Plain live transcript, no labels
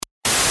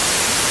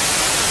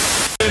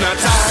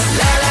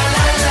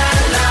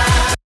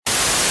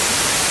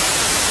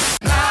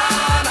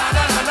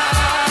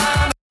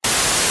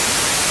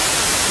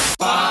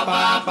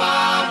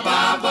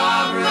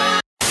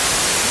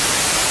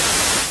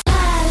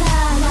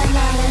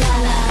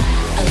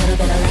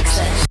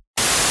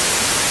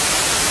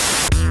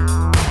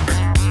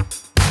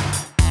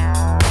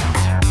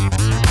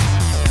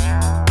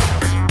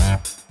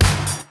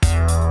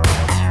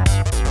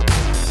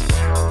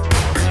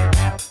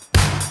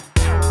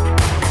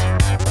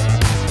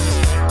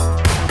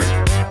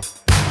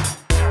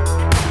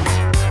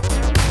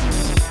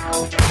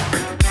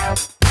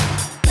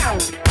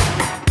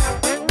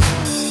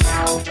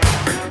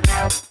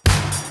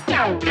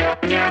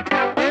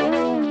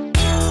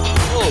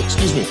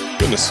excuse me.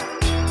 Goodness.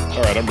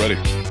 All right, I'm ready.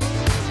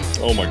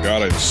 Oh my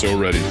God, I'm so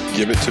ready.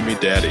 Give it to me,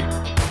 Daddy.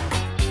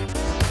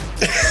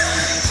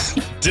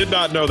 Did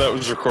not know that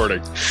was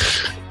recording.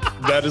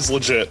 That is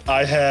legit.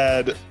 I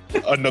had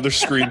another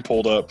screen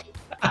pulled up.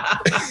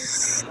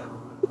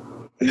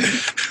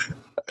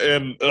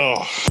 And,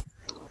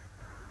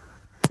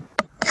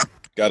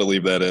 gotta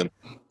leave that in.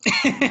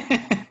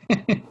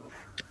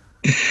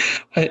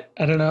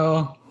 I don't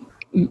know.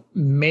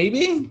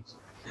 Maybe?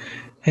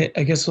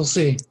 I guess we'll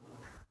see.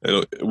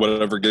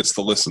 Whatever gets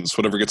the listens,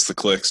 whatever gets the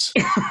clicks.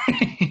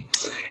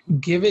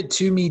 Give it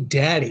to me,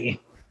 Daddy.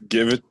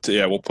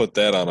 We'll put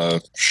that on a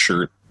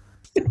shirt.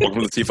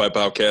 Welcome to the T5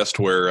 podcast,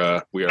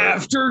 where we are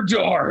After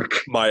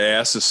Dark. My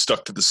ass is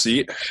stuck to the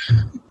seat.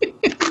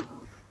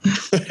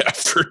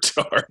 After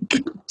Dark.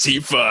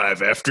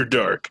 T5 After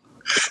Dark.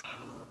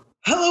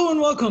 Hello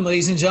and welcome,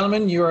 ladies and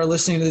gentlemen. You are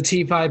listening to the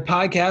T5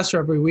 podcast,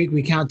 where every week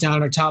we count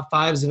down our top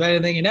fives of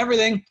anything and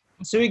everything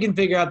so we can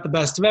figure out the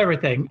best of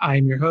everything. I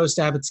am your host,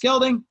 Abbott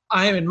Skelding.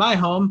 I am in my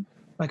home.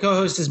 My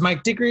co-host is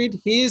Mike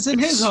Dickreed. He is in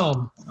his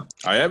home.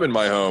 I am in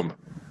my home.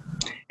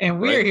 And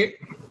we're here.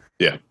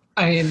 Yeah.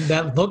 I mean,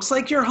 that looks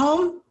like your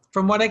home,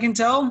 from what I can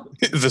tell.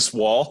 This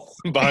wall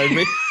behind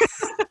me.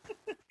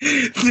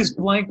 This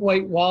blank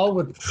white wall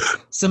with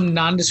some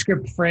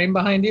nondescript frame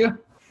behind you.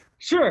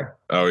 Sure.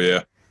 Oh,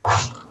 yeah.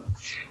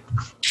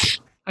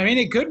 I mean,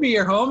 it could be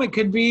your home. It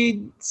could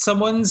be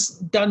someone's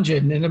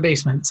dungeon in a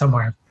basement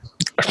somewhere.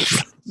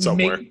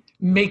 Somewhere.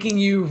 Making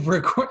you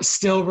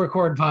still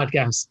record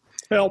podcasts.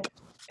 Help.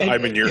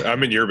 I'm in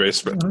your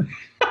basement.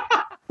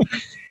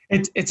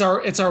 It's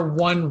our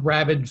one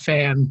rabid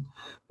fan.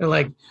 They're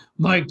like,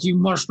 Mike, you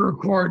must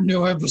record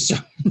new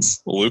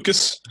episodes.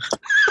 Lucas?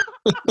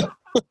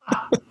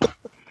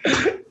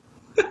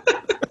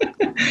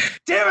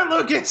 Damn it,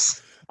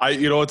 Lucas.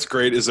 You know what's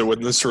great is that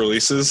when this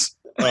releases,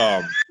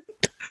 I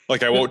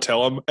won't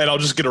tell him, and I'll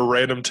just get a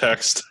random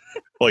text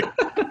like,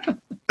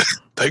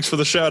 thanks for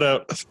the shout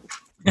out.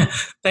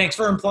 Thanks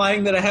for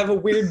implying that I have a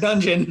weird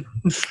dungeon.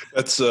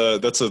 That's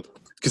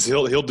because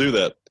he'll do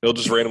that. He'll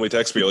just randomly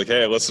text me like,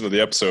 hey, I listened to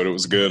the episode. It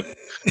was good.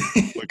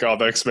 Like, oh,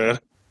 thanks, man.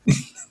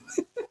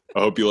 I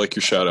hope you like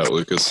your shout out,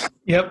 Lucas.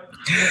 Yep.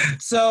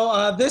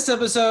 So this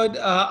episode,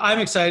 I'm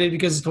excited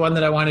because it's one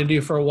that I want to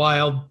do for a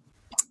while.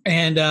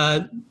 And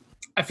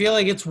I feel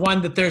like it's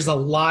one that there's a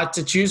lot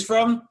to choose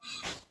from.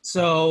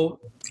 So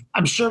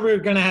I'm sure we're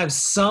going to have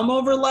some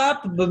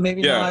overlap, but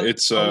maybe not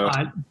it's a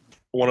lot.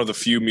 One of the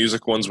few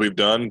music ones we've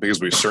done,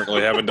 because we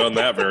certainly haven't done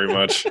that very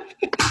much.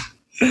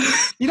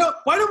 You know,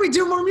 why don't we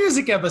do more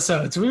music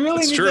episodes? We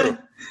really need true.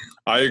 to.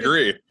 I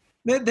agree.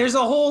 There's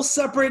a whole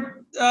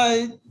separate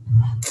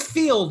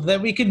field that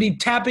we could be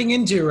tapping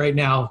into right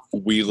now.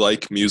 We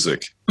like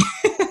music.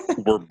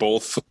 We're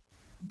both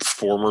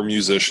former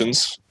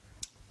musicians.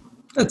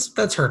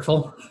 That's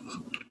hurtful.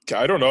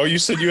 I don't know. You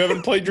said you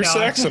haven't played your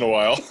sax in a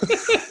while.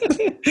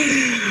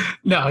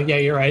 No, yeah,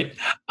 you're right.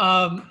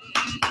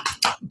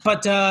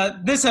 But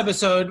this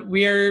episode,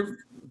 we're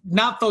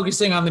not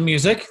focusing on the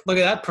music. Look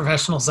at that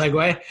professional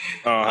segue.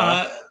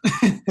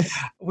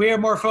 We are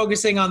more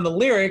focusing on the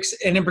lyrics,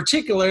 and in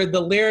particular,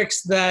 the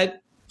lyrics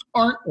that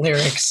aren't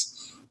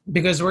lyrics,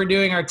 because we're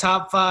doing our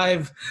top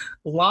 5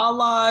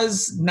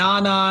 la-las,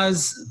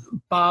 na-nas,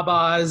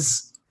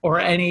 babas, or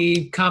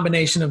any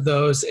combination of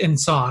those in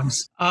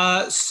songs.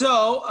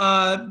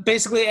 So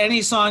basically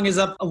any song is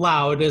up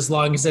allowed as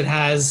long as it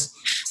has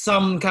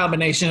some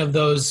combination of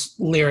those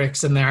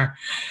lyrics in there.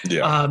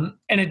 Yeah.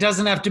 And it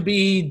doesn't have to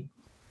be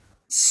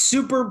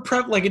super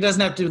it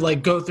doesn't have to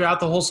go throughout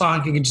the whole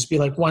song. It could just be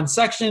one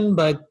section,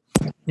 but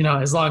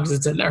as long as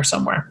it's in there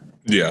somewhere.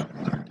 Yeah.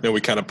 And we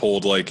kind of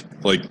pulled like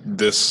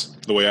this,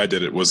 the way I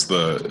did it was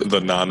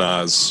the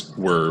na-nas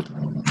were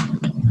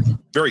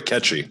very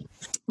catchy.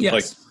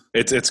 Yes.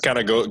 It's kind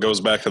of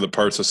goes back to the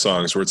parts of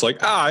songs where it's like,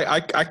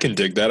 I can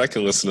dig that. I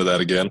can listen to that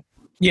again.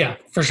 Yeah,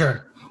 for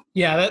sure.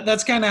 Yeah,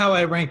 that's kind of how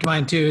I rank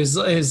mine too. Is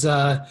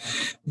the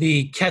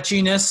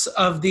catchiness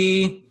of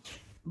the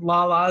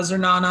la-las or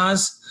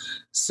na-nas.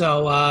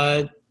 So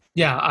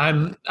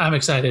I'm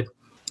excited.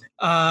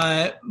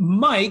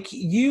 Mike,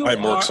 I'm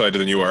more excited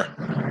than you are.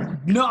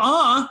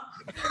 Nuh-uh.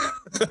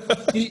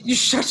 you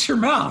shut your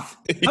mouth.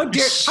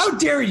 How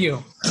dare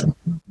you?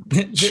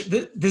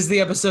 This is the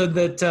episode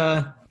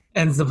that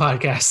ends the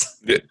podcast.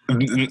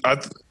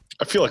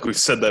 I feel like we've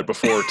said that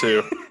before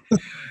too.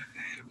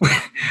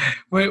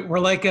 We're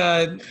like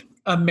a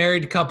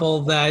married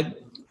couple that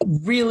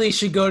really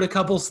should go to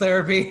couples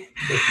therapy,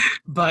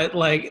 but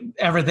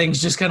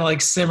everything's just kind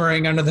of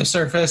simmering under the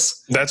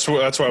surface. That's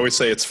why we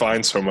say it's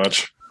fine so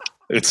much.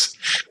 It's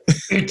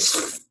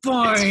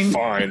fine. It's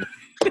fine.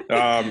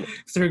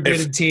 Through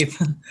gritted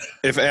teeth.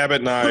 If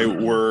Abbott and I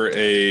were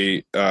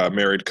a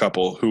married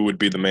couple, who would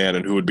be the man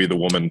and who would be the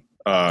woman?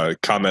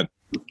 Comment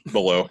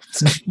below.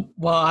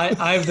 Well,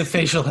 I have the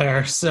facial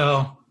hair,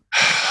 so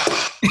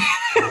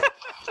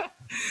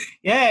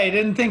yeah, you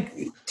didn't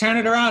turn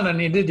it around on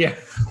you, did you?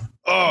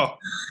 Oh,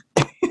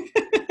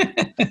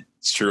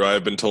 it's true. I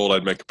have been told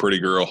I'd make a pretty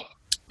girl.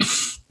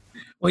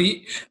 Well,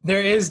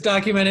 there is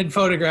documented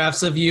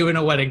photographs of you in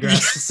a wedding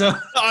dress. So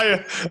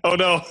oh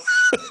no.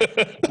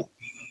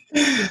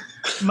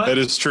 That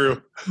is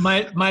true.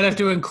 Might have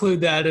to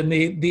include that in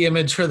the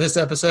image for this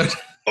episode.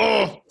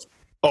 Oh,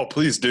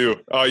 please do.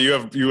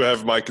 You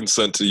have my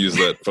consent to use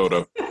that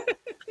photo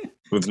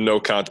with no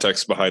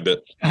context behind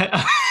it.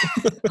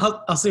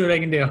 I'll see what I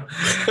can do.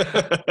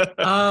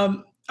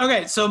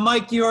 Okay, so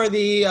Mike, you are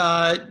the.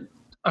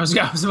 I was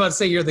about to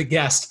say you're the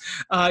guest.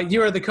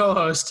 You are the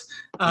co-host.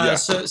 Yeah.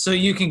 So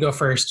you can go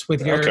first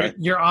with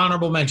your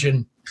honorable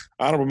mention.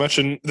 Honorable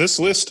mention. This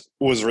list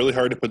was really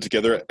hard to put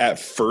together at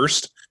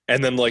first,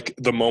 and then like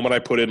the moment I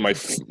put in my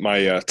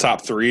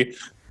top three,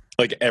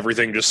 like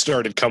everything just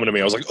started coming to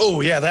me. I was like,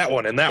 oh yeah, that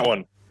one and that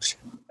one,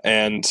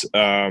 and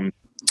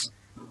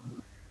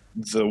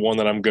the one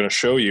that I'm going to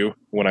show you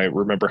when I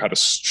remember how to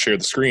share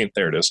the screen.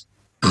 There it is.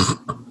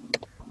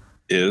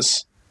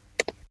 Is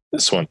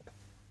this one.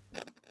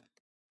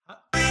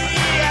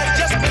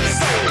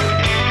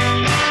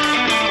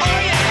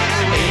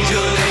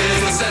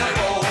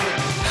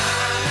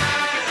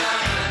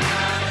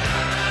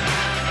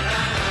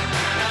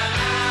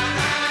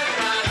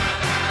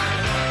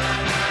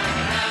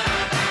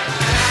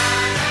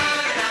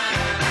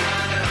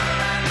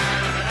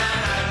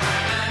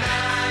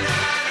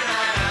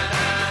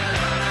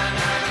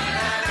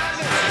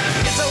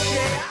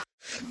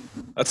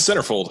 That's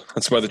Centerfold.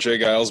 That's by the Jay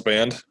Giles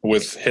Band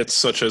with hits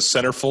such as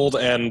Centerfold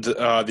and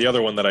the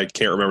other one that I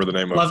can't remember the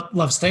name of.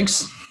 Love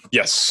Stinks?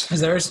 Yes.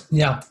 Is theirs?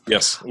 Yeah.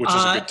 Yes, which is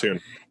a good tune.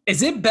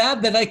 Is it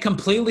bad that I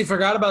completely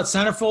forgot about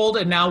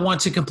Centerfold and now want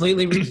to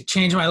completely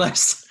change my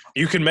list?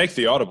 You can make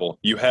the audible.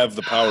 You have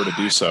the power to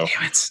do so.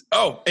 Damn it.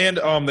 Oh, and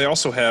they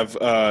also have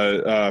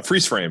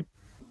Freeze Frame.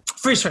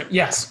 Freeze Frame,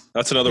 yes.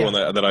 That's another one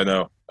that I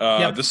know.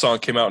 This song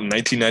came out in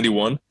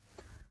 1991.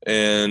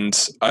 And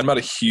I'm not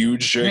a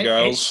huge Jay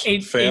Giles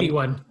fan.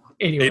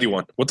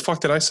 81. What the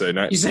fuck did I say?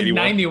 You said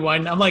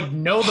 91. I'm like,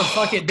 no, the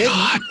fuck it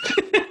didn't.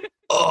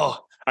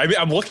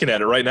 I'm looking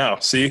at it right now.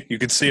 See? You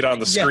can see it on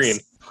the screen.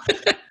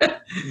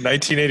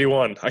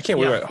 1981. I can't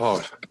believe it.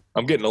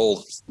 I'm getting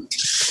old.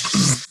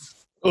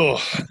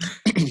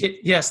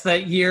 Yes,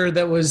 that year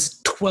that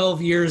was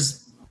 12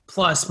 years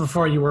plus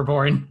before you were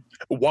born.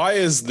 Why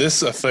is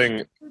this a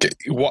thing?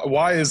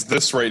 Why is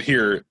this right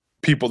here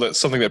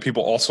something that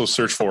people also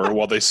search for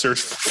while they search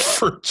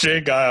for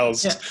Jay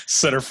Giles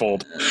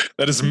Centerfold?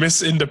 That is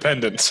Miss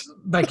Independent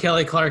by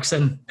Kelly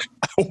Clarkson.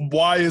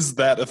 Why is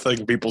that a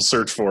thing people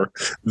search for?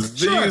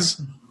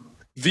 These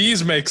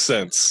make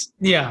sense.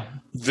 Yeah.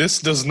 This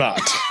does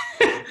not.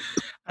 I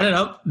don't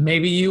know.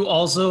 Maybe you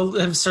also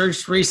have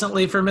searched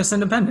recently for Miss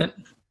Independent.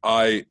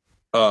 No.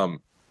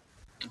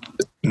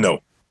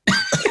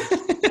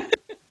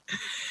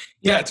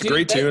 It's a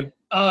great tune.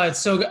 Oh, it's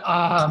so good.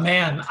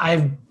 Man,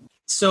 I'm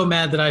so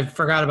mad that I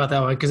forgot about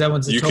that one because that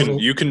one's a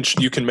total. You can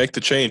make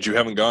the change. You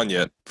haven't gone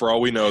yet. For all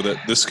we know,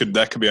 that could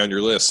be on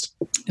your list.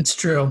 It's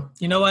true.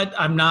 You know what?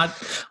 I'm not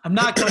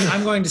going.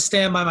 I'm going to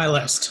stand by my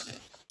list.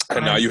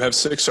 And now you have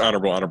 6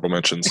 honorable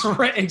mentions.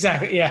 Right?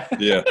 Exactly. Yeah.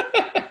 Yeah.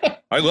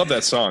 I love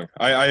that song.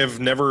 I have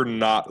never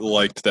not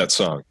liked that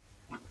song.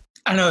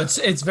 I know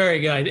it's very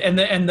good. And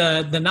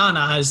the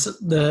nanas,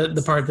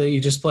 the part that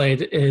you just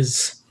played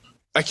is.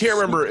 I can't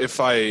remember if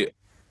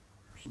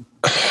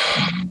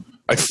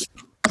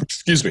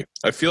excuse me.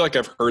 I feel like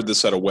I've heard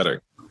this at a wedding.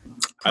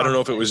 I don't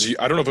know if it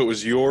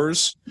was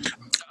yours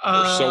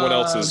or someone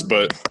else's,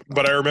 but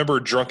I remember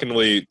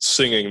drunkenly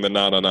singing the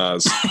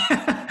na-na-nas.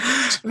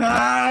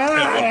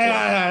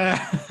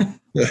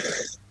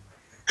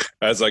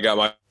 As I got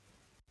my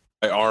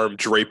arm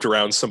draped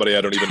around somebody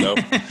I don't even know.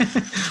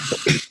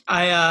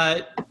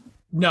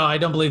 No, I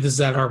don't believe this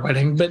is at our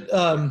wedding, but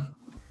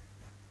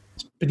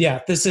yeah,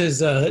 this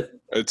is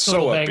it's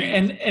so upbeat,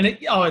 and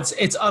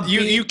it's upbeat.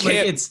 You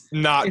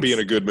can't be in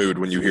a good mood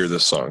when you hear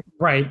this song,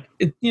 right?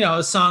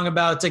 A song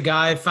about a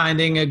guy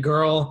finding a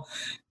girl,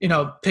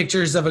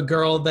 pictures of a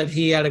girl that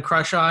he had a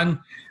crush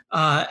on,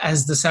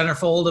 as the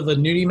centerfold of a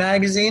nudie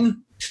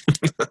magazine.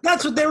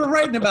 That's what they were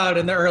writing about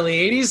in the early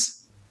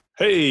 '80s.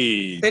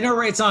 Hey, they don't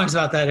write songs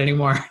about that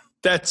anymore.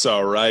 That's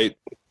all right.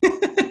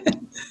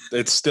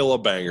 It's still a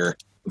banger.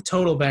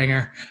 Total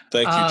banger.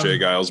 Thank you, Jay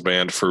Giles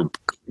Band, for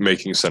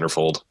making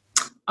Centerfold.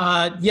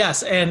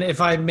 Yes, and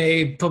if I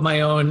may put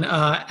my own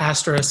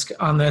asterisk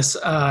on this,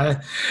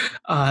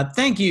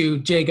 thank you,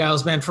 Jay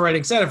Giles Band, for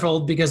writing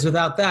Centerfold, because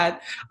without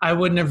that, I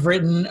wouldn't have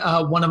written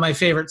one of my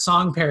favorite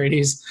song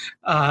parodies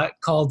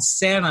called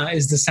Santa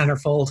is the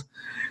Centerfold,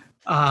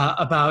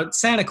 about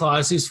Santa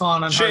Claus who's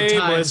fallen on hard times.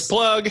 Shameless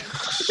plug.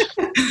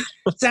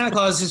 Santa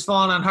Claus who's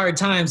fallen on hard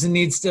times and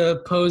needs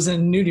to pose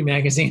in nudie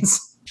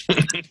magazines.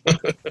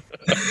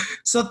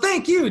 So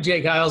thank you,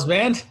 Jay Giles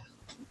Band.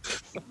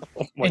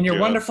 And your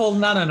wonderful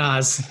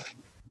na-na-nas.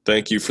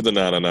 Thank you for the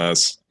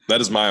na-na-nas.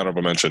 That is my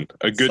honorable mention.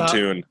 A good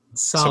tune.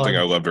 Solid. Something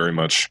I love very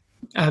much.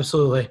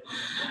 Absolutely.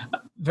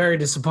 Very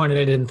disappointed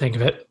I didn't think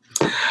of it.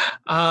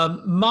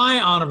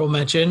 My honorable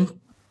mention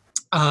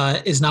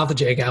is not the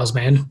Jay Giles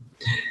Band.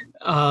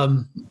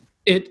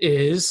 It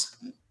is...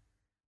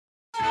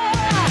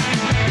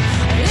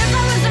 If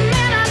I was a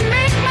man,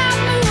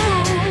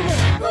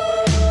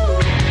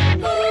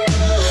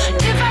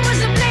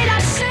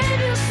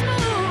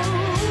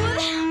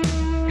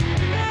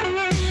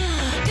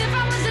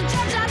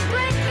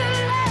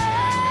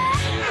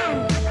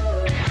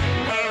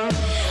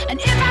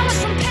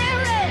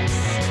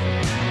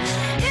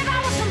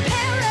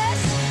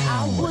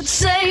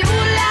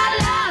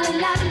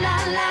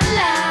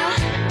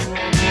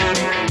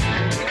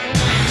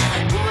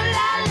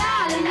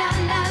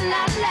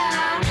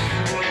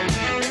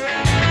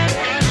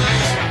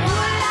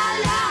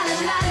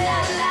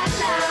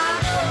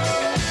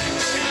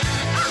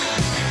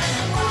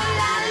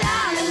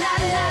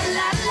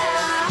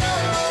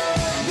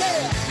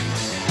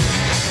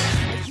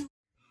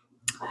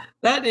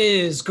 That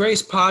is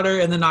Grace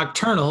Potter and the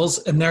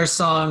Nocturnals and their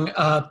song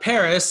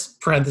Paris,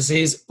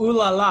 parentheses, Ooh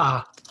La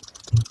La.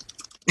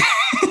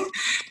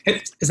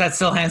 Is that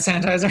still hand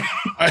sanitizer?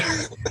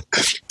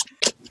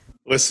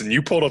 Listen,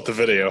 you pulled up the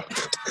video.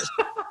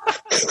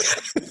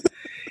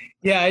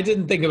 Yeah, I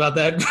didn't think about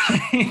that.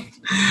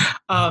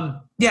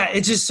 Yeah,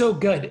 it's just so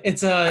good.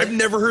 It's I've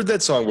never heard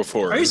that song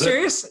before. Are you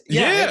serious?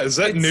 Yeah, is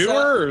that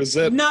newer? Or is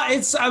that no?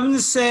 I'm going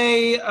to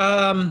say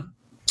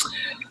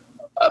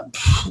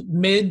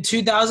mid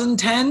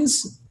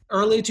 2010s,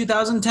 early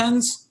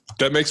 2010s.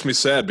 That makes me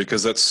sad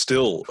because that's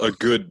still a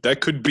good.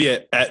 That could be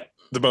at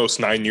the most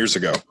 9 years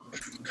ago.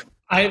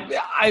 I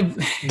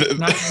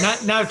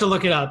now have to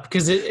look it up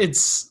because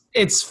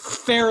it's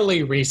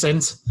fairly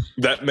recent.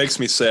 That makes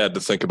me sad to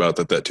think about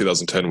that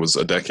 2010 was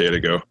a decade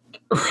ago.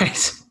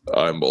 Right.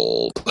 I'm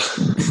old.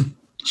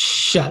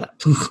 Shut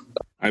up.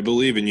 I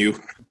believe in you.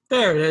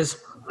 There it is.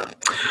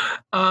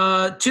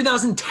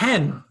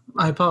 2010.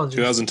 I apologize.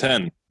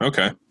 2010.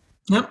 Okay.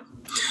 Yep.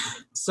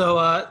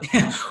 So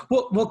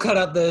we'll cut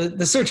out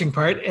the searching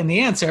part and the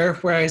answer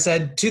where I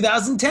said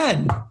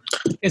 2010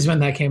 is when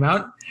that came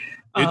out.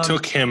 It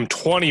took him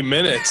 20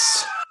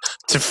 minutes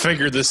to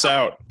figure this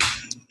out.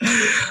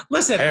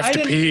 Listen, I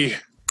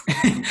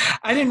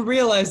didn't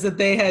realize that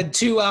they had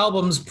 2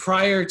 albums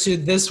prior to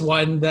this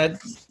one that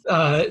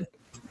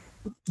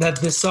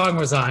this song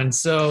was on.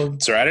 So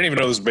sorry, I didn't even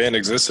know this band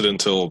existed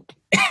until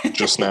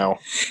just now.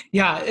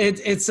 Yeah,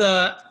 it's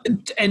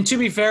and to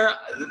be fair,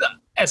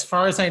 as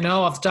far as I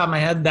know off the top of my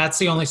head, that's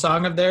the only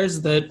song of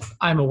theirs that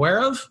I'm aware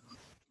of.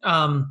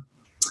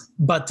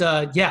 But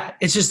yeah,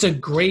 it's just a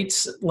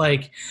great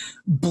like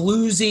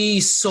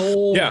bluesy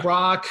soul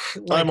rock.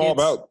 Like, I'm all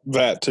about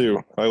that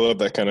too. I love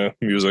that kind of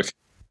music.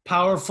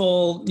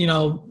 Powerful,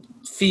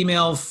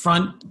 female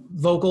front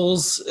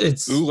vocals.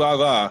 It's ooh la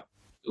la,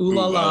 ooh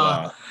la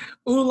la,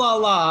 ooh la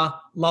la,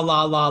 la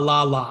la la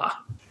la la.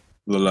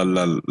 La,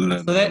 la, la,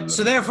 la,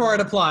 so therefore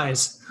it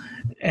applies,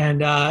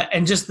 and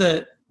just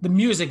the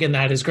music in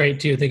that is great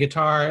too. The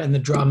guitar and the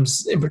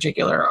drums in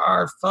particular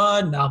are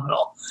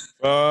phenomenal.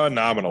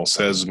 Phenomenal,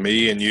 says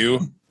me and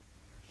you.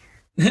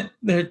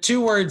 There are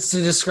 2 words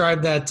to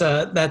describe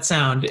that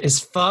sound is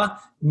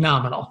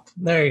phenomenal.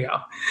 There you go.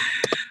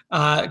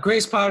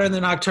 Grace Potter and the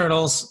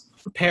Nocturnals,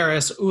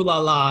 Paris, Ooh La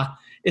La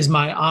is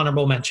my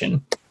honorable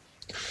mention.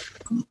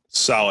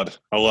 Solid.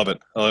 I love it.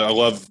 I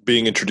love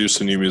being introduced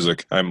to new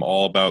music. I'm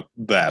all about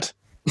that.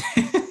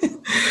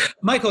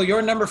 Michael,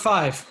 you're number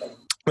 5.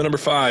 My number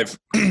 5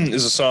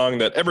 is a song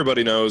that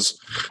everybody knows.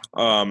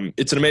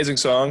 It's an amazing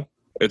song.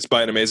 It's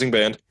by an amazing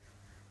band.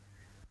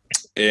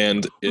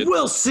 And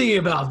we'll see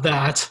about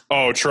that.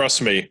 Oh,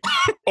 trust me.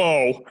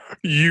 Oh,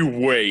 you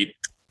wait.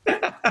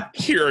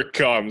 Here it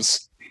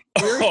comes.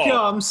 Here it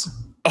comes.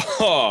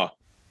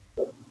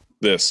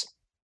 This.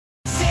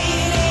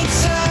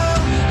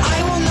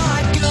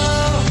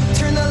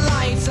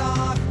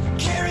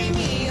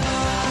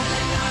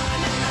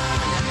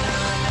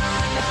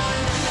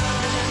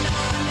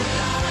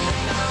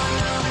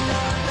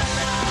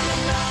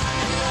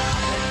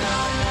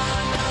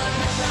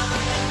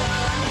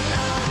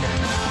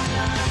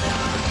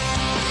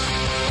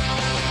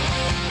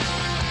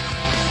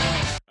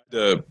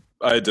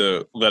 I had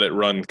to let it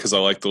run because I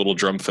like the little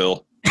drum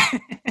fill.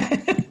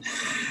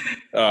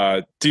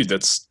 Dude,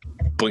 that's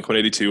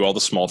Blink-182, All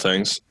the Small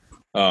Things.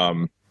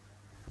 That's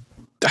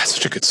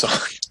such a good song.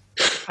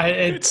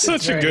 It's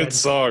such a good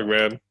song,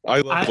 man.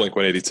 I love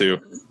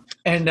Blink-182.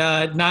 And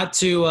not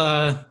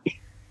to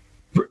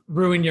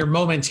ruin your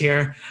moment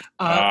here.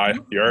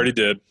 You already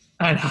did.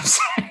 I know. I'm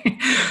sorry.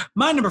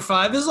 My number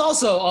 5 is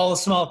also All the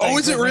Small Things. Oh,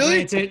 is it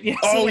really? Yes,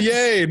 oh,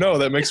 yay. No,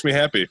 that makes me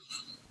happy.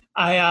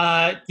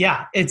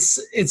 Yeah, it's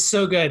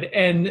so good.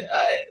 And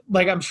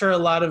like, I'm sure a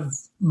lot of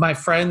my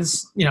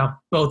friends,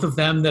 both of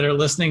them that are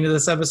listening to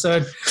this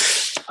episode,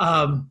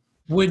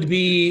 would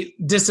be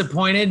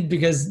disappointed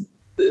because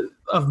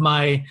of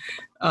my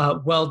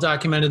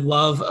well-documented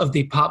love of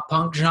the pop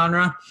punk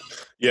genre.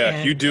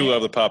 Yeah, you do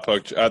love the pop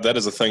punk. That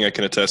is a thing I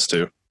can attest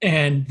to.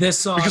 And this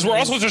song, because we're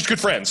also just good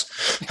friends.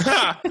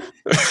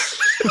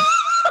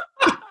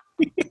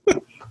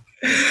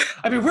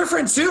 I mean, we're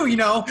friends too,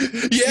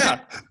 Yeah.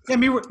 I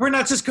mean, we're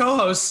not just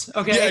co-hosts,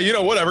 okay? Yeah,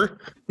 whatever.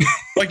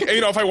 Like,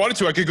 if I wanted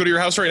to, I could go to your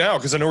house right now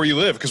because I know where you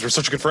live because we're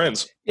such good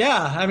friends.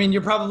 Yeah, I mean,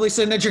 you're probably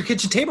sitting at your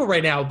kitchen table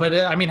right now, but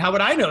I mean, how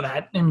would I know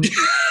that?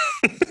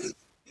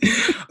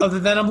 Other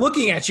than I'm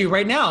looking at you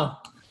right now.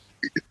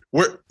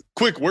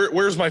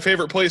 Where's my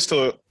favorite place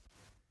to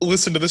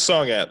listen to this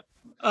song at?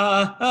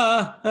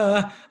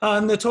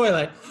 On the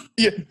toilet.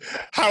 Yeah.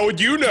 How would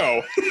you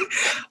know?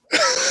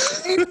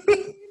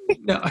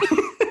 No.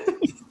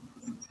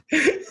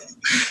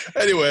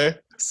 Anyway.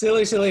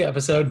 Silly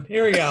episode.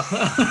 Here we go.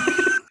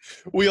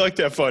 We like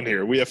to have fun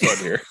here. We have fun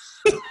here.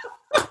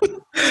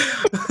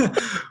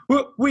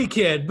 We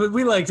kid, but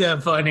we like to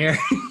have fun here.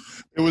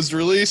 It was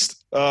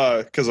released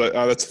because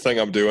that's the thing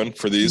I'm doing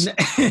for these.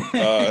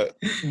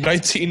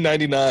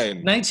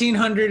 1999.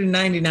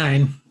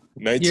 1999.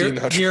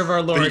 1900. Year of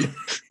our Lord.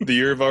 The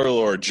year of our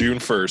Lord, June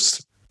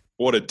 1st.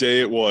 What a day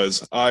it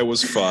was. I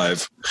was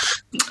 5.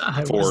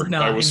 I 4. was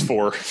 9. I was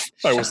 4.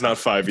 I was not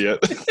 5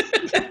 yet.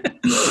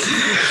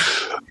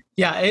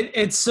 Yeah,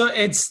 it's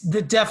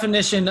the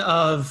definition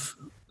of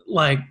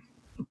like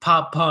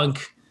pop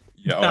punk,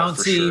 Yeah, bouncy,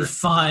 for sure.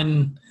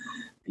 fun.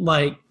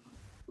 Like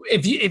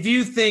if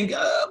you think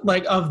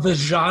like of the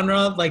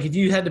genre, like if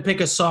you had to pick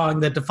a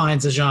song that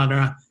defines a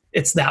genre,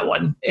 it's that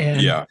one.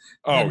 And Yeah.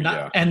 Oh,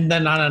 yeah. And the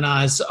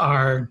Na-Na-Nas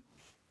are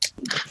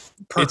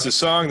perfect. It's a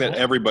song that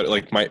everybody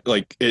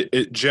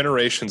it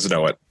generations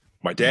know it.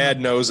 My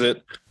dad knows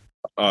it.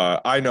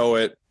 I know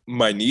it.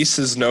 My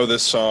nieces know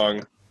this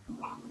song.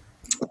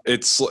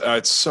 It's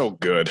so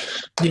good.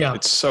 Yeah.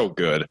 It's so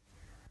good.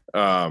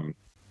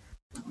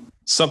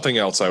 Something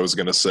else I was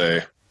gonna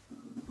say.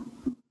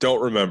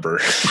 Don't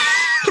remember.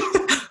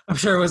 I'm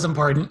sure it was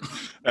important.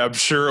 I'm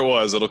sure it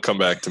was. It'll come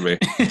back to me.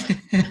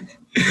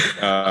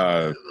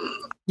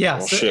 Yeah.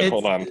 Well, so shit.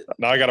 Hold on.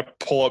 Now I gotta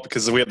pull up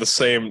because we have the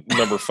same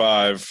number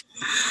 5.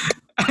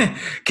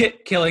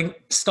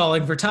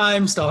 Stalling for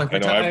time. I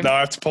know. Now I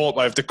have to pull up.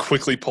 I have to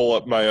quickly pull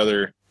up my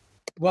other.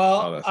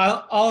 Well,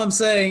 all I'm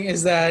saying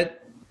is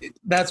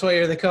that's why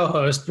you're the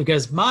co-host,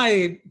 because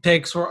my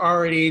picks were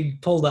already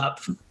pulled up.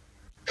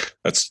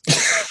 That's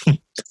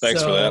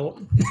thanks for that.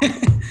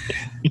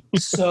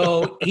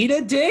 So eat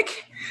a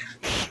dick.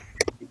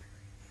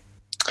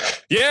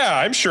 Yeah,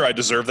 I'm sure I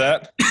deserve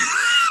that.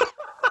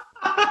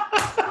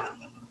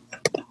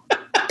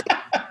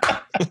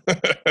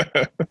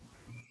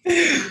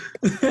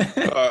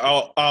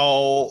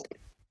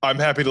 I'm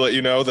happy to let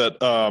you know that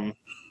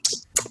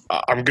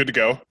I'm good to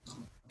go.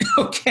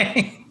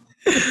 Okay.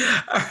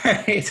 All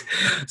right.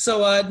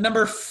 So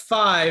number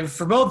 5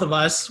 for both of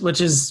us,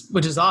 which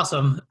is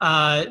awesome.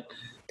 It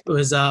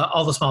was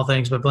All the Small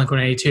Things by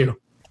Blink-182.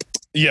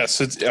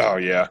 Yes, it's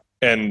yeah.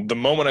 And the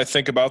moment I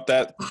think about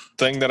that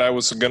thing that I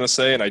was gonna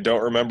say and I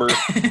don't remember,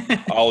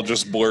 I'll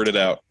just blurt it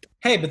out.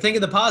 Hey, but think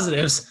of the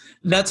positives.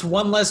 That's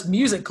one less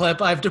music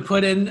clip I have to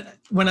put in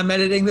when I'm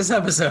editing this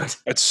episode.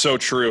 It's so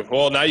true.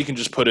 Well, now you can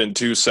just put in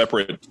 2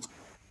 separate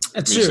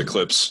music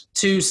clips.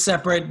 2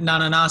 separate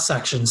Na-Na-Na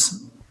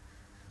sections.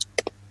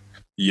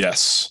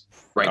 Yes.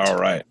 Right. All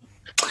right.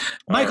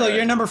 Michael,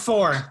 you're number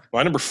 4.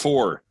 My number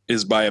 4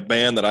 is by a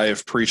band that I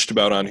have preached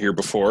about on here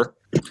before.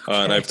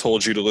 And I've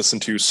told you to listen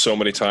to so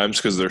many times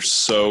because they're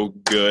so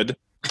good.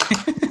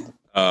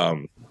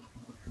 I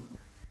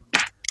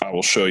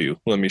will show you.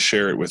 Let me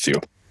share it with you.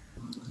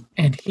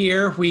 And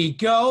here we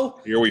go.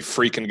 Here we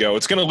freaking go.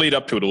 It's going to lead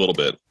up to it a little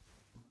bit.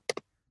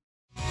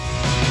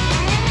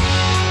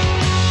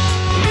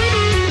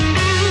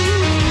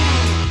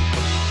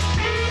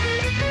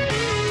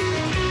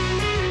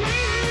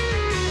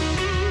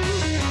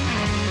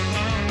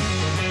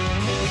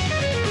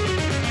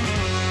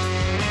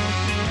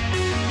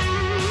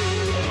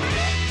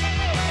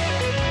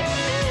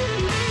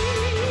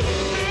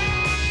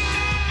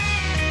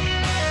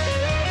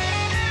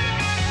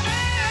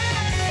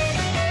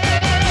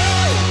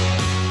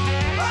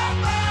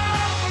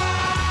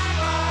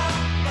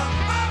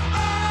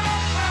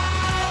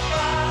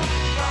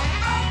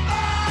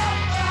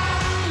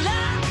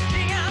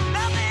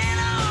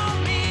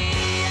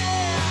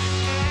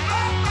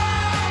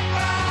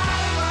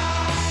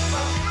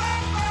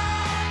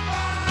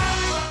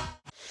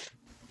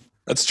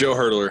 That's Joe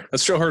Hurdler.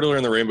 That's Joe Hurdler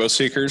and the Rainbow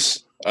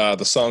Seekers.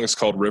 The song is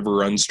called River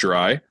Runs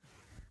Dry,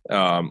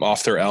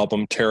 off their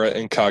album Terra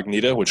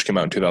Incognita, which came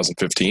out in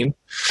 2015.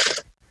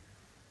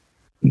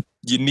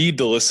 You need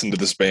to listen to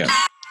this band.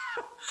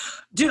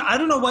 Dude, I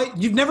don't know why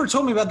you've never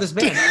told me about this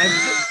band.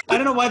 I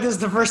don't know why this is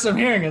the first I'm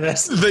hearing of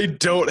this. They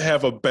don't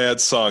have a bad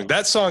song.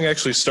 That song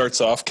actually starts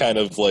off kind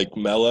of like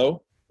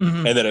mellow,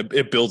 and then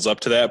it builds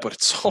up to that. But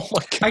it's oh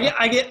my god!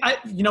 I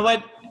you know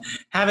what?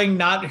 Having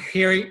not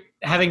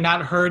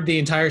heard the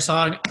entire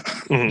song,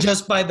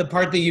 just by the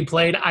part that you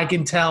played, I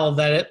can tell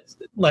that it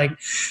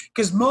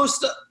because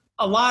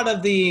a lot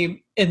of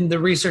in the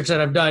research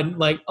that I've done,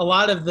 like a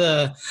lot of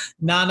the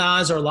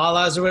na-nas or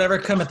la-las or whatever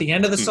come at the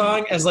end of the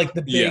song as like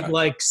the big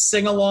like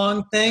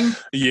sing-along thing.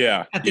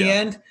 Yeah. At the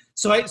end.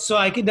 So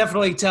I could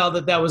definitely tell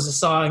that was a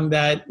song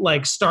that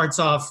like starts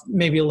off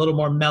maybe a little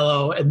more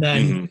mellow and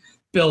then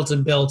builds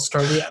and builds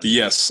toward the end.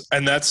 Yes.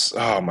 And that's,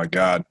 oh my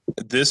God,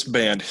 this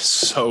band is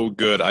so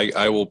good.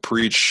 I will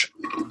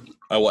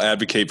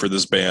advocate for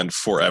this band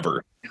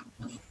forever.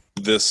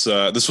 This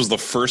was the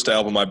first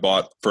album I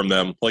bought from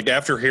them. Like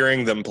after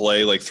hearing them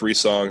play like 3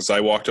 songs, I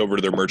walked over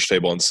to their merch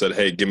table and said,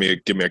 "Hey, give me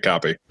a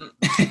copy."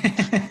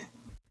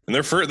 And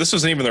this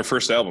wasn't even their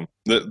first album.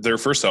 Their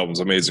first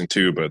album's amazing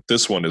too, but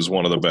this one is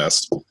one of the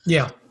best.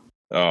 Yeah.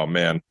 Oh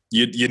man,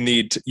 you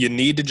need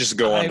to just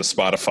go on to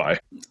Spotify.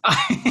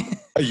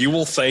 You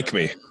will thank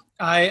me.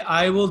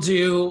 I will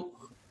do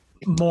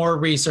more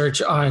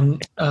research on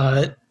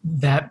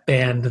that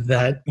band.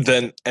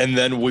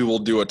 Then we will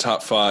do a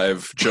top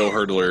 5 Joe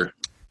Hurdler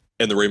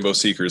and the Rainbow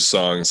Seekers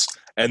songs,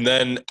 and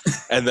then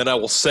I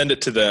will send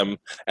it to them,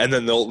 and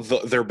then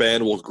their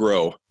band will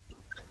grow.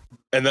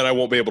 And then I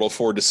won't be able to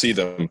afford to see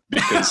them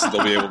because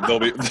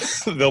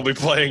they'll be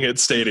playing at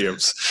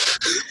stadiums.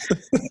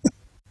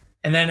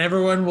 and then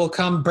everyone will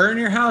come burn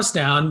your house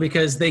down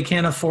because they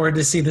can't afford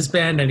to see this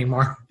band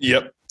anymore.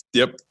 Yep.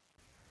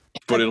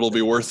 But it'll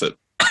be worth it.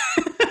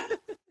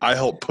 I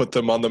help put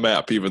them on the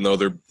map, even though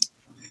they're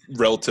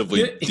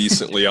relatively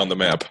decently on the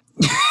map.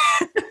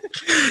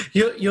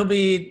 You'll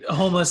be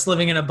homeless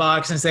living in a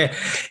box and say,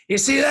 "You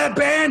see that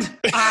band?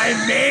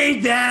 I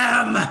made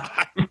them.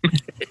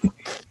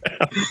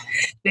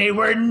 They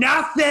were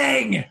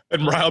nothing."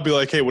 And Mariah will be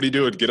like, "Hey, what are you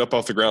doing? Get up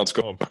off the ground. Let's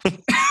go home."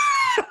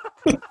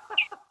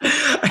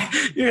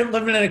 You're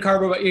living in a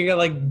cardboard, you got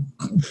like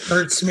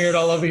dirt smeared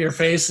all over your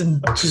face,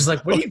 and she's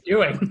like, "What are you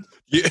doing?"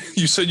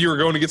 You said you were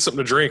going to get something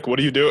to drink. What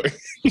are you doing?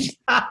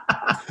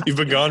 You've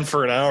been gone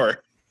for an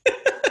hour.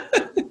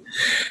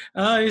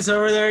 Oh, he's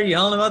over there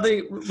yelling about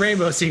the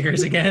Rainbow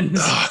Seekers again.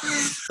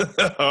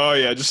 Oh,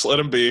 yeah, just let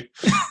him be.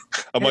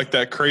 I'm like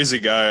that crazy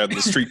guy on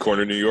the street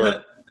corner in New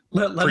York.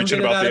 Let preaching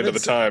about the end of the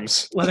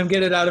times. Let him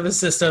get it out of his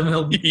system.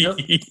 He'll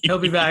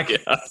be back. Yeah.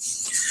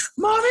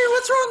 Mommy,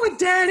 what's wrong with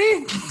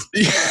Daddy?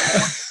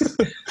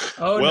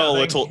 Oh, well,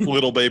 nothing.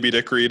 little baby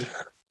Dick Reed.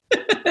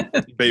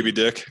 Baby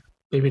Dick.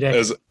 Baby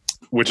Dick.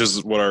 Which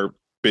is what our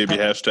baby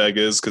hashtag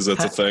is, because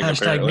that's a thing,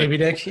 hashtag apparently. Baby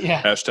Dick.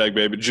 Yeah. Hashtag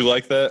baby. Did you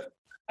like that?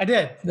 I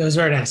did. That was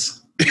very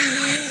nice.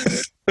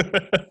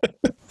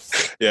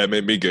 Yeah, it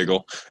made me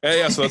giggle.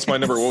 Yeah, so that's my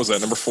number. What was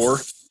that? Number 4?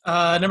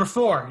 Number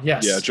 4.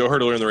 Yes. Yeah, Joe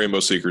Hurtler and the Rainbow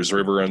Seekers.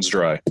 River Runs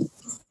Dry.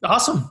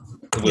 Awesome.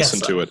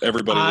 Listen to it.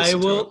 Everybody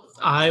listen to it.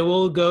 I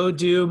will go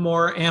do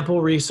more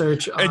ample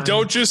research. And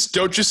don't just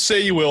say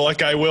you will,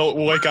 like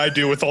I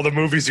do with all the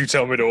movies you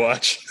tell me to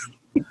watch.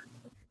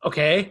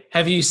 Okay.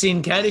 Have you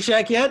seen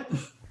Caddyshack yet?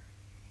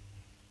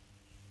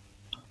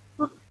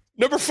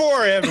 Number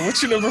 4, Evan.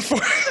 What's your number 4?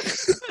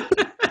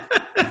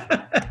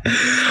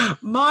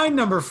 My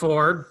number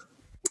 4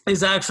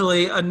 is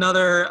actually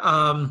another.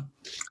 I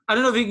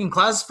don't know if you can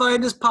classify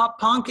it as pop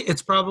punk.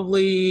 It's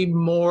probably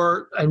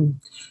more. I mean,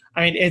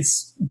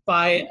 it's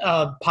by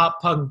a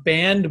pop punk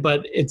band,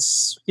 but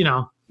it's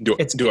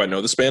Do I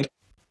know this band?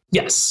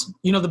 Yes,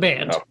 you know the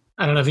band. Oh.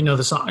 I don't know if you know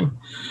the song.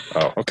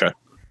 Oh, okay.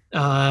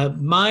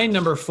 My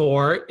number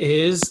 4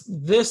 is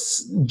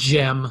this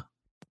gem.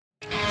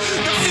 The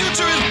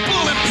future is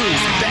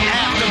bulletproof. The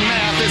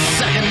aftermath is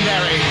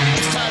secondary.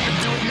 It's time to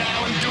do it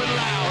now and do it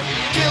loud.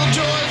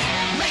 Killjoy,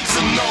 make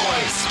some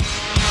noise.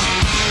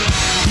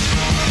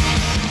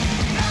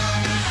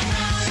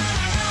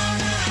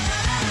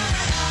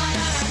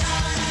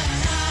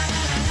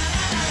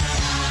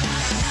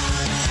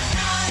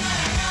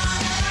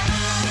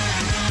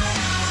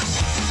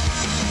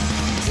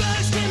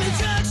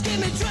 Drugs, give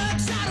me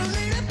drugs. I don't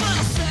need it, but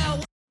I'll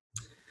sell.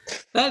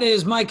 That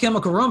is My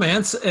Chemical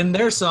Romance and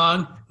their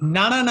song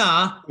 "Na Na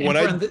Na"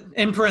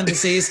 in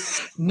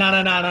parentheses "Na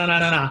Na Na Na Na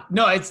Na Na."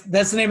 No,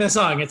 that's the name of the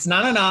song. It's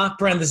 "Na Na Na"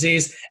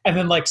 parentheses and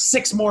then like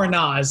 6 more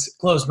 "nas"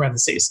 close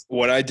parentheses.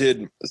 When I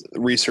did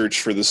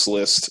research for this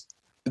list,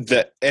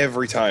 that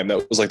every time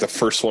that was like the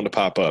first one to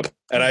pop up,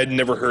 and I had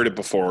never heard it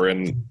before,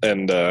 and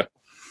I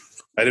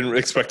didn't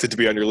expect it to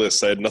be on your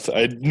list. I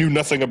knew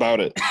nothing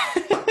about it.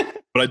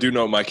 But I do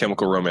know My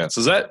Chemical Romance.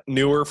 Is that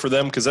newer for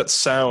them? Because that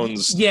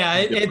sounds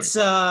different. It's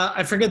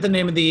I forget the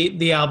name of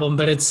the album,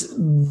 but it's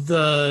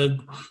the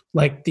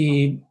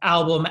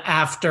album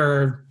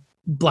after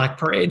Black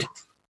Parade.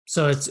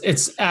 So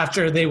it's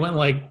after they went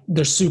like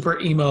the super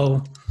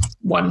emo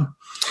one.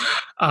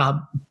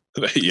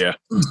 Yeah.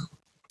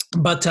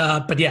 But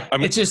yeah, I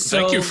mean, it's just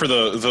thank so, you for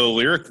the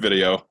lyric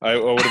video. I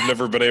would have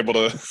never been able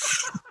to.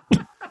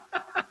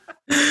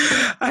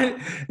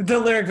 The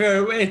lyric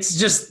video, it's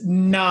just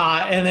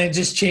and it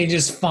just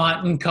changes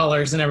font and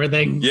colors and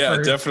everything. Yeah,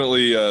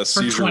 definitely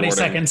seizure 20 warning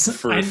seconds.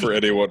 for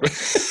anyone.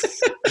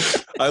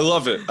 I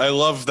love it. I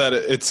love that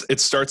it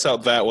starts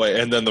out that way,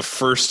 and then the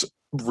first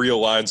real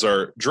lines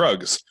are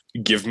drugs.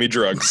 Give me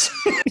drugs.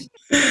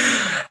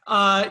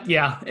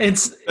 Yeah,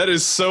 that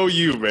is so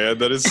you, man.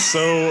 That is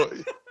so.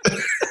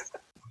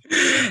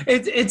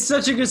 It's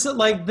such a good,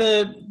 like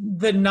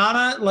the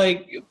Nana,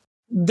 like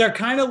they're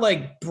kind of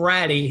like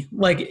bratty.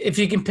 Like if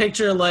you can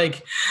picture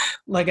like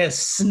a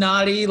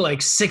snotty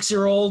like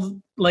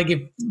 6-year-old, like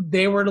if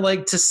they were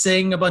to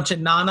sing a bunch of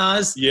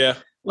nanas. Yeah.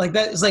 Like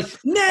that. It's like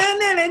na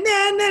na na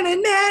na na na na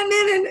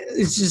na.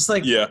 It's just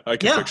like, yeah, I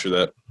can picture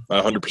that. I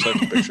 100%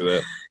 can picture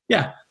that.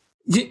 Yeah.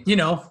 You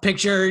know,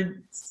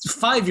 picture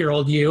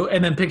 5-year-old you,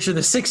 and then picture the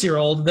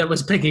 6-year-old that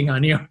was picking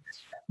on you.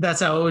 That's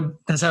how it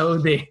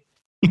would be.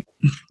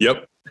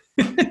 Yep.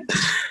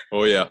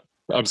 Oh yeah.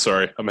 I'm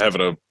sorry. I'm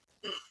having a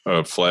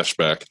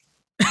flashback.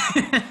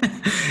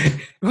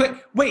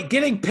 Wait,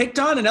 getting picked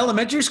on in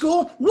elementary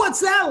school? What's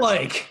that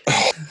like?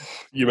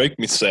 You make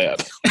me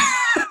sad.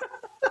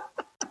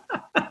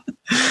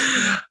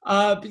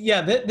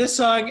 Yeah, this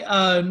song,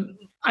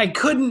 I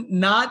couldn't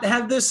not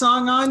have this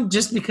song on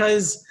just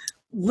because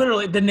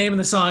literally the name of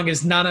the song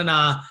is Na Na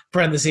Na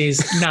parentheses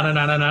Na Na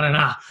Na Na Na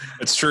Na.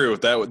 It's true.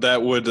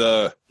 That would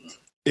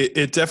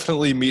it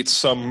definitely meets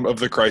some of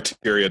the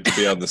criteria to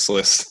be on this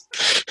list.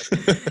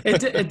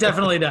 It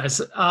definitely does.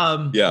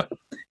 Yeah.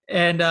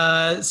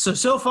 And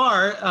so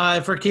far,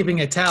 if we're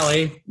keeping a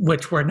tally,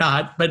 which we're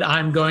not, but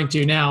I'm going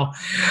to now,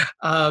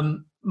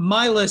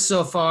 my list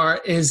so far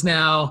is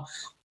now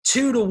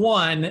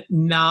 2-1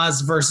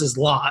 Nas versus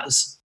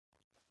Laws.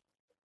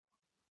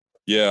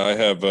 Yeah, I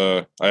have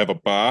a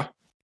ba,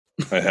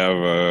 I have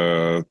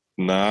a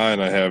nah,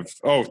 and I have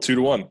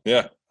 2-1.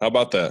 Yeah, how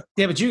about that?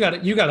 Yeah, but you got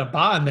a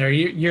ba in there.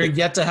 You're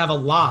yet to have a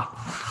la.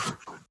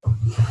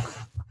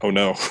 Oh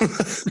no.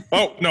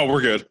 Oh no,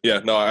 we're good. Yeah,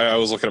 no, I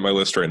was looking at my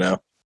list right now.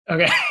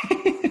 Okay.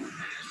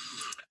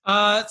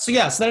 So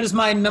that is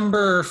my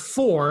number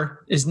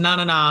 4 is Na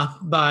Na Na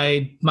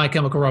by My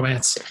Chemical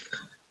Romance.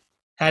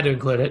 Had to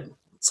include it.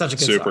 Such a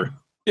good song.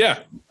 Yeah,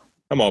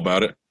 I'm all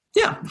about it.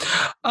 Yeah.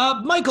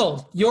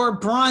 Michael, your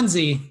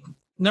bronzy,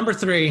 number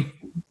 3,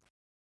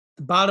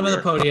 the bottom of the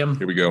podium.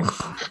 Here we go.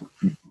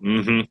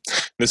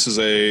 This is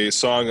a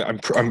song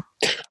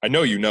I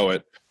know you know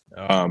it.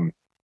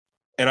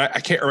 And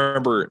I can't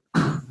remember,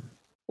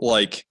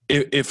 like,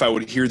 if I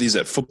would hear these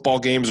at football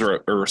games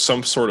or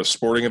some sort of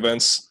sporting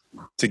events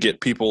to get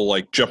people,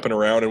 like, jumping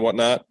around and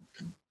whatnot.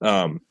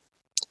 But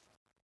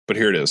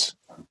here it is.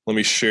 Let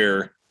me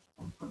share.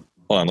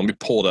 Hold on, let me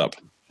pull it up,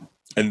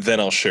 and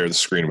then I'll share the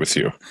screen with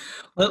you.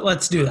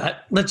 Let's do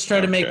that. Let's try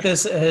to make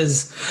this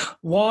as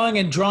long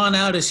and drawn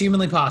out as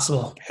humanly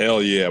possible.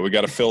 Hell yeah, we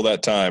got to fill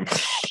that time.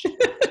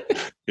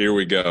 Here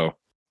we go.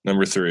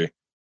 Number 3.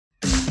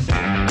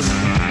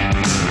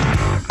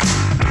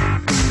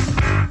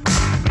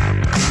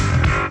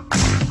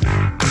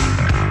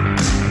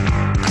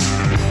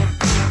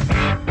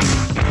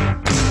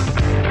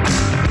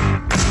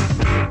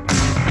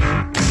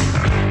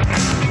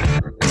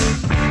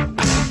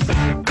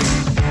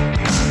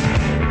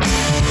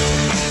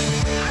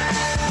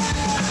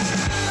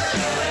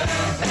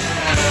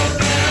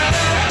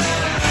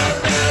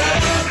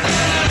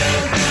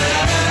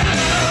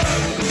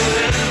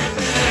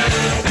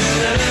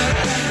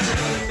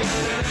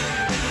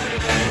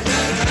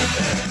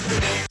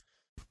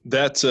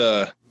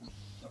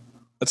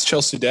 That's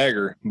Chelsea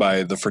Dagger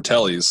by the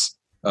Fratellis.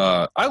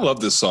 I love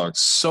this song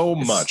so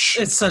much.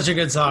 It's such a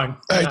good song.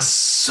 Yeah. It's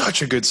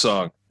such a good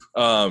song.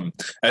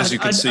 As you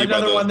can see,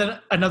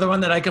 another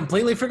one that I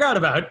completely forgot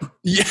about.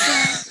 Yeah,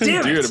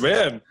 Damn dude, it.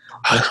 man,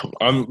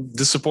 I'm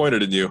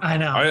disappointed in you. I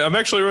know. I'm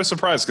actually really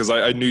surprised because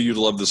I knew you'd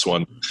love this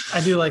one.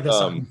 I do like this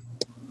song.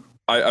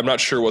 I'm not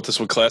sure what this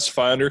would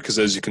classify under because,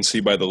 as you can see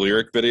by the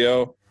lyric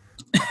video,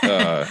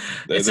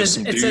 it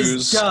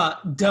says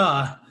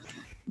duh,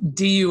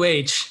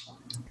 D-U-H,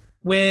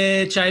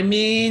 which I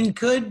mean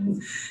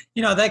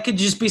that could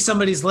just be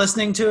somebody's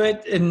listening to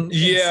it, and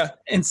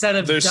instead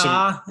of they just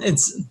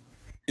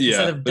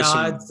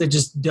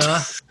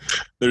duh.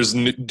 There's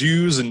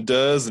do's and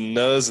does and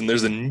nuz, and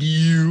there's a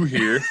new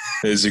here,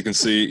 as you can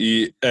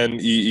see,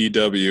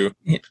 Neeew.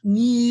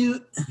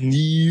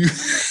 New.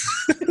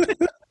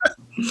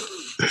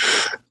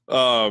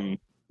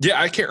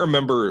 I can't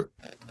remember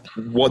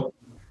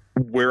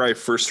where I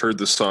first heard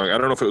this song. I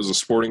don't know if it was a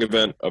sporting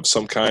event of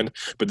some kind,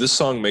 but this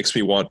song makes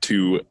me want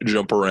to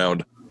jump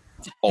around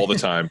all the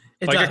time.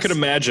 I could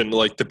imagine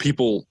like the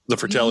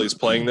Fratellis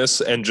playing this,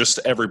 and just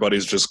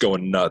everybody's just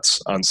going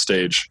nuts on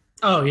stage.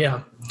 Oh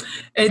yeah.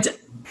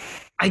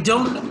 I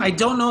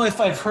don't know if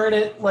I've heard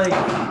it, like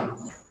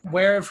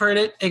where I've heard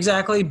it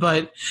exactly,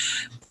 but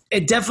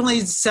it definitely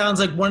sounds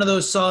like one of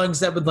those songs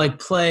that would like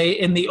play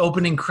in the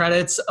opening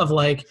credits of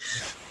like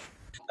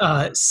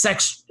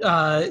Sex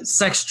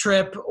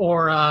Trip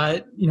or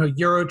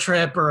Euro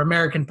Trip or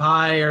American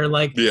Pie or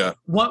like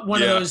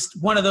one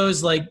of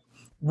those like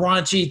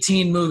raunchy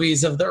teen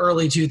movies of the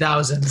early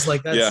 2000s.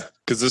 Like that's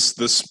because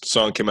this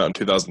song came out in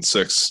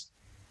 2006.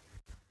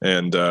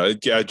 And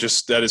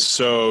that is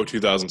so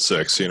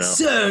 2006,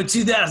 So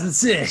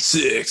 2006.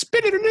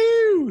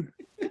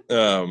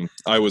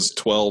 I was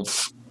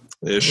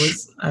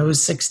 12-ish. I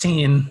was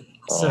 16.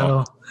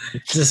 So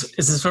is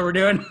this what we're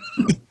doing?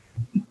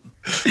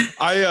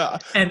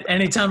 And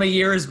anytime a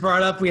year is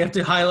brought up, we have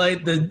to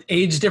highlight the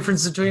age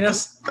difference between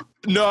us.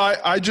 No,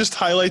 I just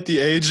highlight the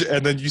age,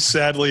 and then you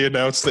sadly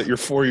announce that you're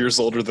 4 years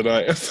older than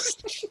I am.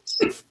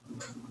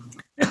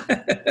 I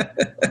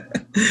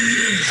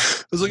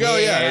was like,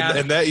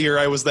 and that year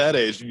I was that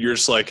age. And you're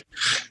just like,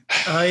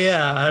 oh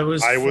yeah, I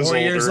was 4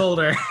 years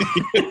older.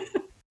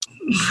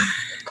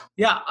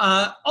 Yeah.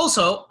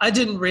 Also, I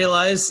didn't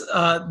realize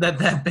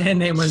that band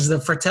name was the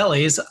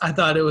Fratellis. I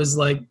thought it was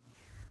like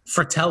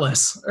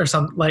Fratellis or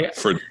something like.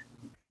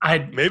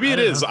 Maybe it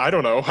is. I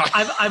don't know.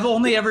 I've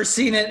only ever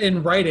seen it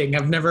in writing.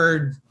 I've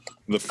never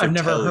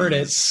heard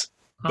it.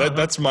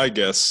 That's my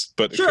guess,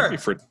 but sure.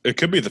 It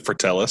could be the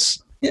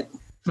Fratellis. Yeah.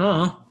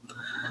 Oh,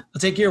 I'll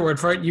take your word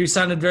for it. You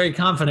sounded very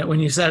confident when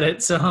you said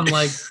it, so I'm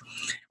like,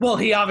 well,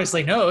 he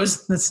obviously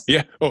knows.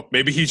 Yeah. Oh,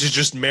 maybe he should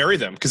just marry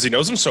them because he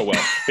knows them so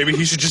well. Maybe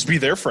he should just be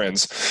their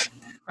friends.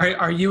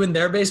 Are you in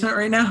their basement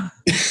right now?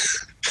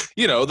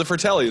 The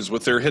Fratellis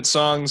with their hit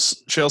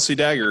songs, Chelsea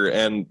Dagger,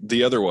 and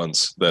the other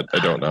ones that I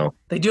don't know.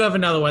 They do have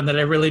another one that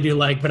I really do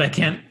like, but I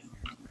can't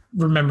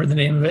remember the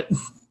name of it.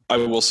 I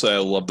will say I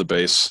love the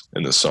bass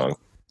in this song.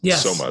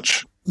 Yes. So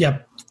much.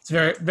 Yep. It's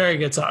very, very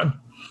good song.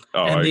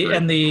 Oh, and I the agree.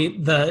 and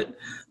the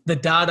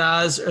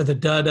dadas or the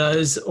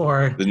dadas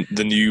or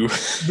the new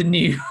the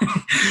new,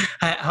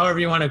 however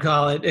you want to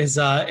call it, is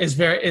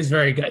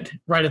very good.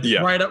 Right at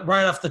Yeah. right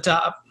off the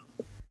top.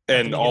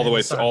 and all the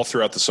way song. all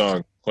throughout the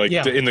song. Like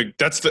Yeah.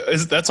 that's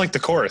like the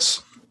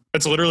chorus.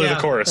 It's literally the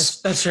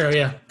chorus. That's true.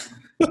 Yeah.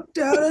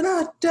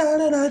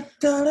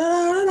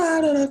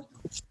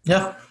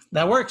 Yeah,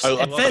 that works. I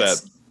It love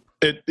fits.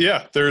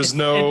 that. There's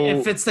no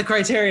It fits the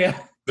criteria.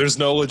 there's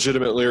no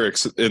legitimate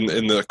lyrics in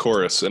the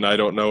chorus, and I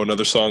don't know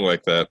another song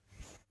like that.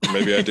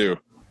 Maybe I do.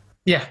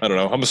 Yeah, I don't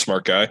know. I'm a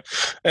smart guy.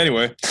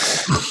 Anyway,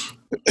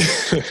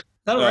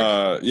 that'll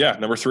work.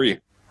 number 3,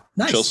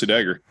 Nice. Chelsea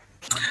Dagger.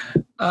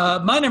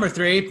 My number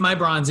 3, my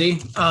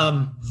Bronzy.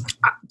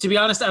 To be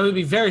honest, I would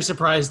be very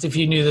surprised if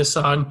you knew this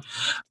song.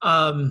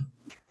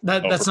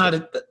 That's not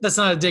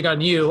a dig on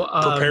you.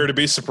 Prepare to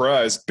be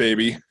surprised,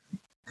 baby.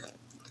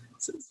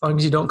 As long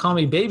as you don't call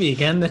me baby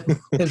again,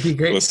 that'd be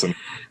great. Listen,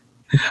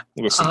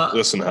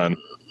 hon.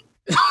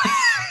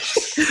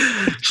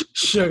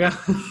 Sugar.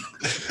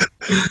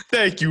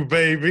 Thank you,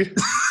 baby.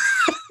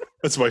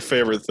 That's my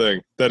favorite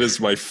thing. That is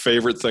my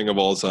favorite thing of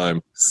all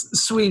time.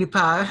 Sweetie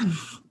pie.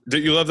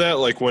 Did you love that?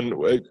 Like when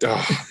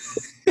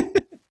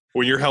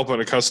when you're helping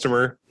a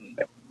customer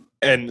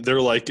and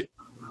they're like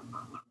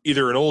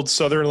either an old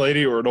Southern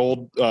lady or an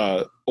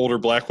older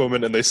black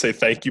woman, and they say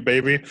 "Thank you,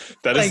 baby."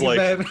 That is Thank you, like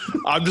baby.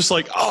 I'm just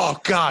like, oh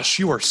gosh,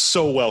 you are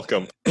so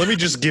welcome. Let me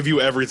just give you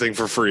everything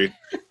for free.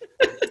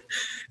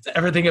 It's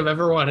everything I've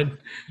ever wanted.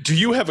 Do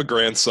you have a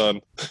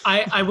grandson?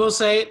 I will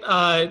say,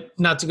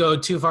 not to go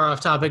too far off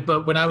topic,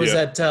 but when I was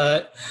at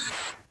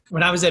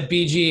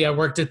BG, I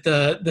worked at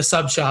the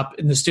sub shop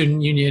in the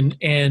student union,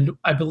 and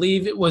I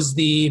believe it was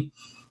the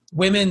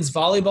women's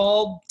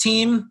volleyball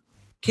team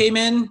came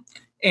in,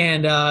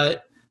 and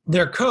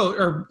their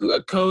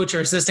coach or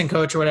assistant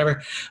coach or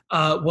whatever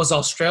was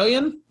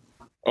Australian.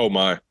 Oh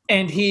my!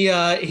 And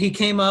he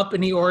came up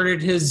and he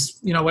ordered his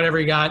whatever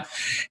he got,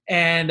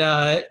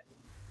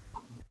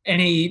 and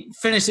he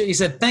finished it. He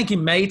said, "Thank you,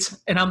 mate."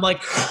 And I'm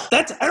like,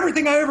 "That's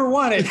everything I ever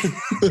wanted."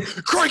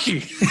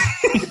 Crikey!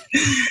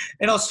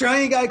 An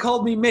Australian guy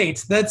called me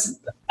mate. That's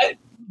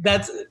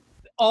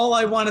all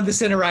I wanted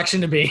this interaction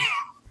to be.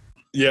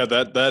 Yeah,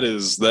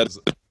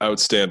 that's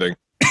outstanding.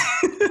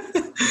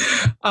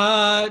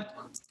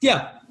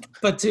 Yeah,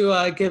 but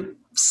to get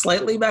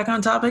slightly back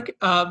on topic,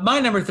 my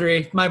number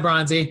 3, my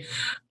Bronzy,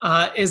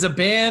 is a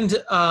band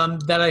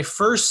that I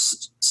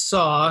first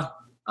saw,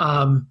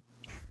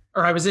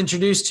 or I was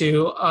introduced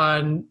to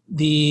on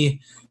the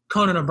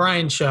Conan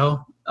O'Brien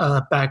show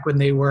back when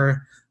they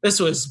were. This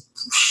was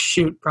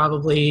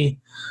probably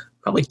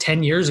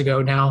 10 years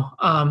ago now.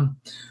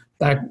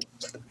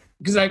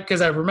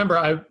 Because I remember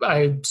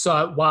I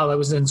saw it while I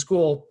was in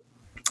school.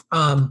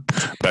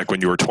 Back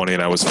when you were 20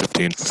 and I was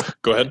 15.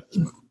 Go ahead.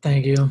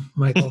 Thank you,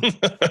 Michael.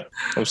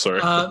 I'm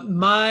sorry.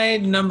 My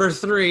number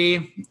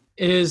 3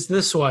 is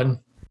this one.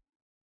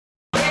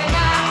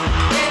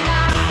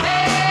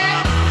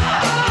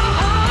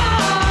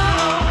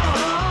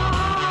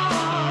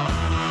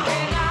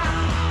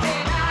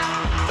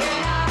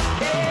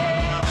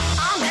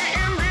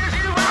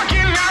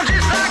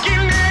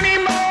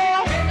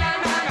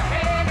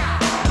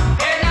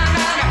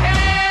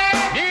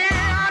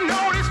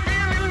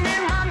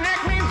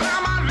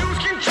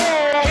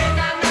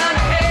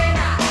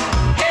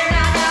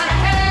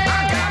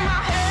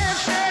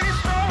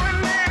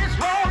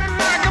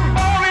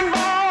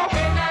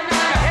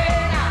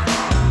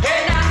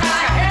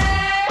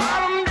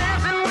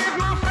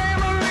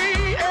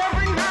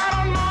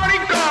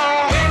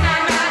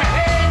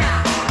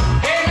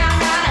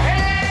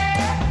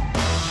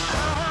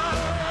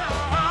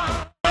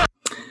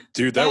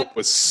 Dude, that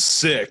was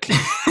sick.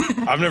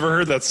 I've never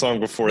heard that song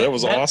before. That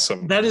was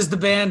awesome. That is the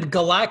band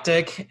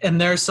Galactic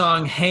and their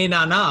song Hey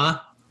Na Na.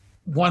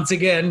 Once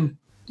again,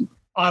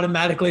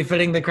 automatically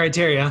fitting the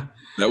criteria.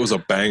 That was a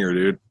banger,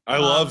 dude. I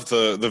love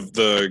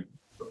the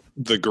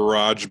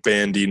garage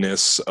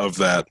bandiness of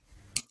that.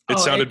 It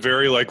sounded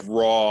very like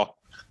raw.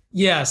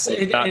 Yes,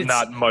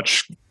 Not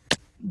much.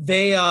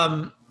 They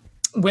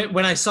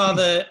when I saw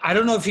I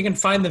don't know if you can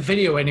find the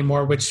video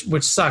anymore, which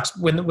sucks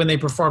when they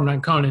performed on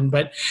Conan,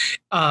 but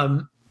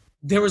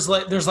there's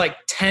like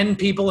 10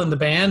 people in the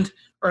band,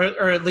 or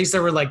at least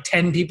there were like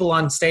 10 people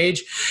on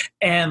stage,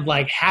 and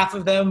like half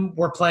of them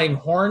were playing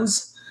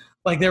horns.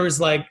 Like there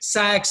was like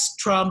sax,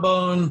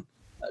 trombone,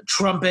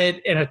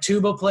 trumpet, and a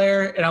tuba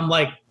player, and I'm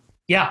like,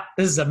 yeah,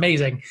 this is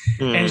amazing.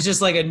 And it's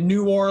just like a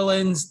New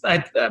Orleans.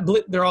 I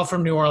believe they're all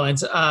from New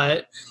Orleans.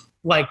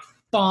 Like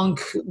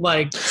funk,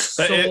 like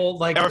soul,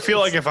 like I feel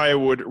like if I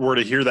were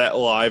to hear that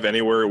live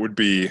anywhere, it would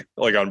be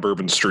like on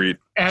Bourbon Street.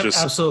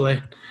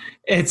 Absolutely,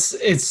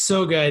 it's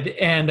so good.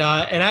 And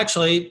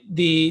actually,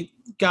 the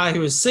guy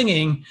who is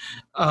singing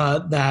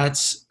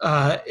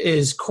that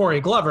is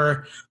Corey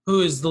Glover,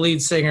 who is the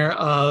lead singer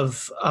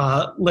of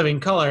Living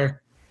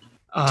Colour.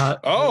 I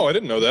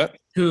didn't know that.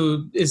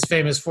 Who is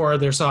famous for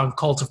their song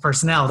 "Cult of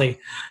Personality."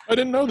 I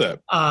didn't know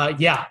that.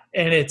 Yeah,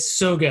 and it's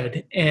so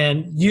good.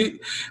 And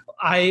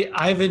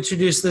I've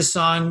introduced this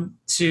song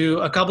to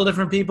a couple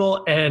different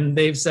people, and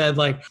they've said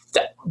like,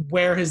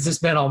 "Where has this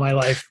been all my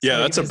life?" Yeah,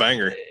 Like, that's a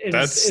banger.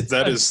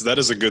 That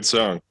is a good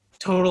song.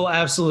 total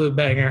absolute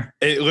banger.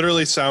 It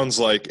literally sounds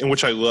like, and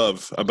which I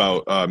love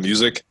about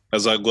music,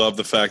 as I love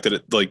the fact that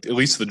it, like, at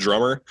least the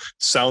drummer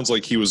sounds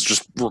like he was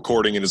just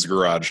recording in his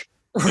garage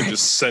and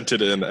just sent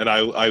it in, and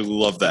I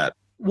love that.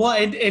 Well,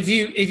 and if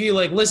you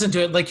like listen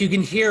to it, like you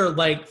can hear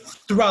like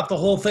throughout the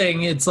whole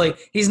thing, it's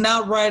like he's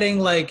not writing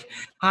like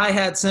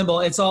hi-hat cymbal.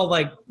 It's all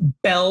like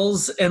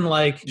bells and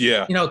like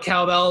Yeah.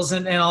 cowbells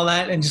and all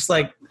that, and just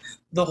like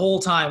the whole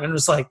time, and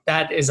it's like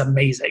that is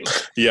amazing.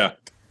 Yeah.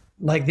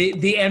 Like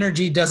the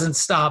energy doesn't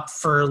stop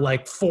for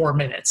like 4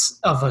 minutes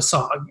of a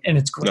song, and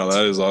it's great. No,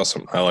 that is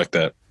awesome. I like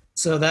that.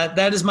 So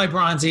that is my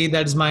Bronzy.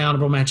 That is my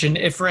honorable mention.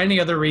 If for any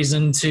other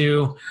reason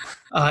to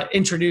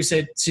introduce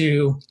it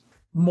to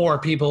more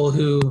people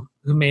who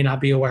may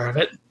not be aware of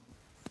it.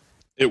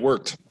 It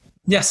worked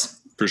Yes,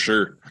 for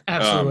sure.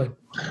 absolutely.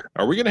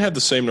 Are we going to have the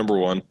same number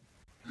one?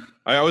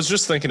 I was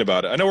just thinking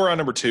about it. I know we're on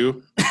number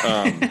two,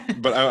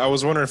 but I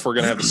was wondering if we're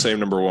going to have the same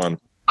number one.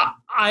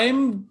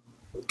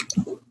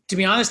 To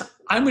be honest,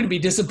 I'm going to be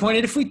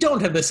disappointed if we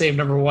don't have the same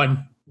number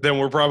one. Then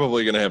we're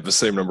probably going to have the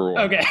same number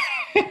one. Okay.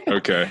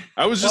 Okay.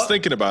 I was just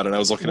thinking about it. I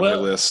was looking at my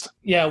list.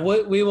 Yeah,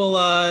 we will.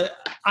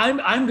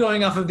 I'm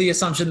going off of the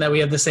assumption that we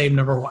have the same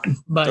number one,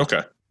 but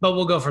Okay. But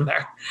we'll go from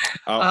there.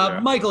 Yeah.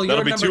 Michael, that'll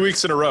your be number 2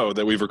 weeks in a row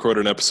that we've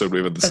recorded an episode.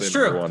 We have the That's same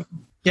true. number one,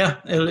 Yeah,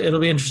 it'll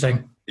be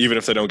interesting. even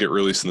if they don't get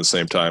released in the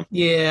same time.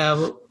 Yeah,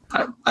 well,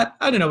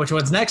 I don't know which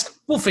one's next.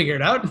 We'll figure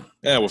it out.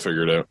 Yeah, we'll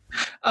figure it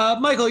out.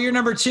 Michael, you're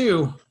number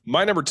two.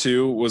 My number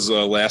two was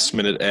a last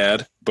minute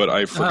ad, but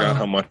I forgot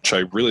how much I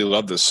really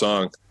love this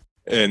song.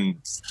 And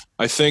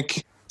I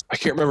think, I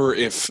can't remember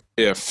if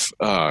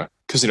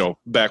because,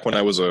 back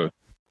when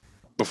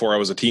before I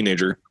was a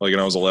teenager, like when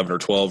I was 11 or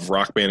 12,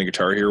 Rock Band and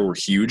Guitar Hero were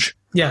huge.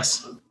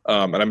 Yes.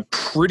 And I'm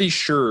pretty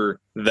sure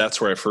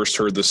that's where I first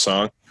heard this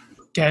song.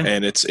 Okay.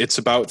 And it's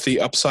about the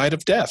upside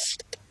of death.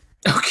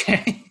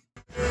 Okay.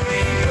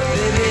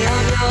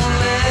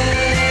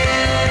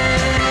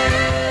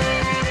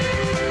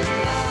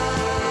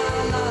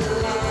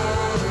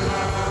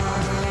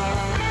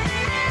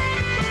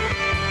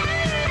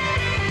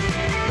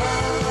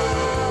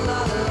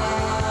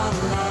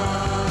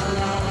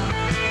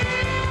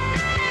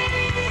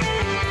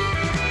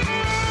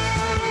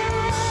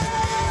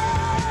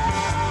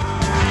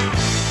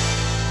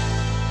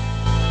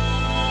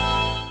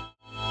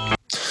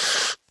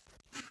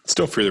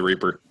 Still Fear the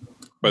Reaper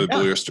by the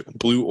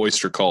Blue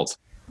Oyster Cult.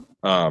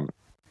 That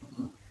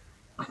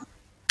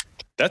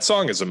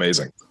song is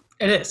amazing.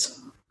 It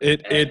is.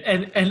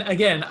 And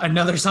again,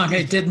 another song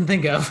I didn't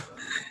think of.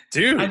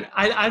 dude,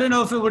 I don't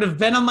know if it would have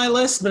been on my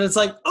list, but it's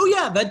like, oh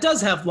yeah, that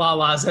does have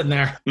La-Las in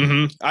there.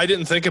 I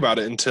didn't think about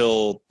it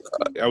until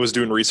I was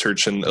doing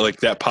research and like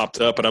that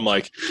popped up, and I'm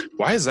like,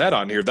 why is that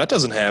on here? That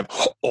doesn't have.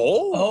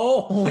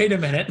 Oh, wait a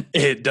minute.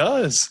 It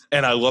does,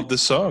 and I love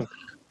this song.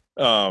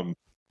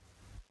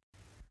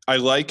 I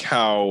like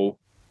how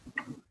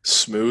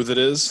smooth it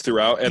is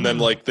throughout, and then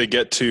like they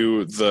get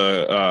to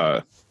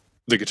the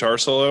guitar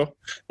solo,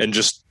 and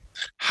just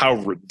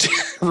how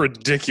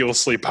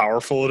ridiculously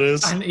powerful it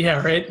is.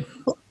 Yeah, right.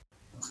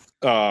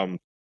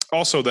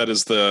 Also, that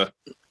is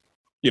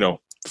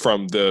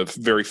from the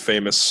very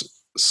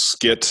famous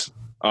skit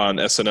on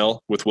SNL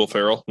with Will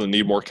Ferrell, the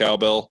Need More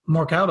Cowbell.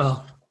 More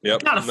cowbell.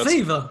 Yep. Got a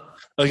fever.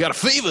 I got a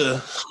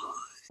fever.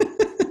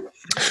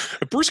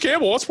 If Bruce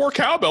Campbell wants more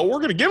cowbell, we're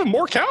going to give him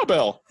more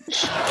cowbell.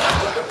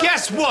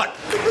 Guess what?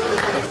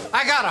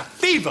 I got a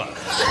fever.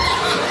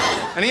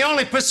 And the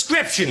only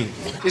prescription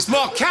is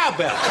more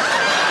cowbell.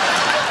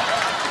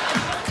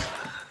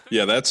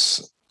 Yeah,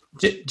 that's...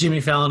 Jimmy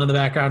Fallon in the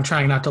background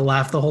trying not to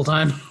laugh the whole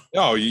time.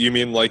 Oh, you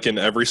mean like in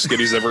every skit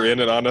he's ever in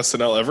and on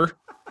SNL ever?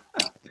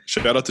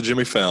 Shout out to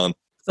Jimmy Fallon.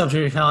 What's up,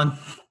 Jimmy Fallon?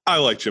 I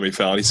like Jimmy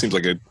Fallon. He seems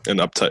like an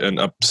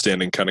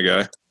upstanding kind of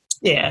guy.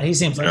 Yeah, he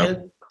seems like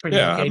a pretty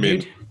okay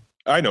dude.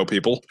 I know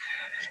people.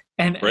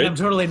 And I'm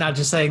totally not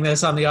just saying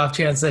this on the off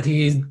chance that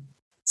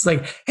it's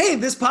like, hey,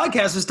 this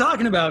podcast is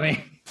talking about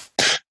me.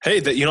 Hey,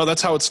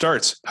 that's how it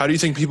starts. How do you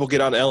think people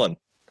get on Ellen?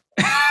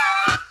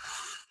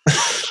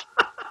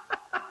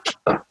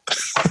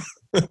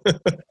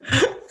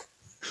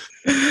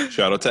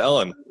 Shout out to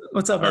Ellen.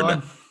 What's up,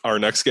 Ellen? Our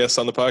next guest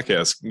on the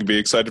podcast. Be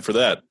excited for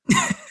that.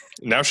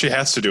 Now she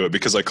has to do it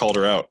because I called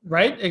her out.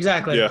 Right?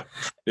 Exactly. Yeah.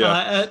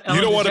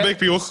 You don't want to make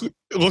me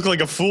look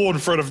like a fool in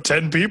front of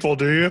 10 people,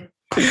 do you?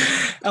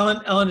 Ellen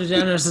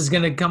DeGeneres is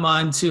going to come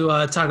on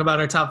to talk about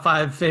our top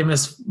 5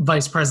 famous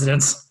vice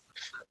presidents.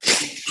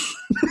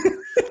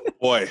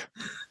 Boy.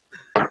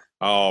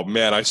 Oh,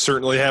 man, I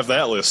certainly have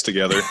that list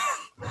together.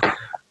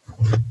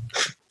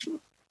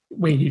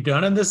 Wait, you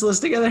done on this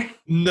list together?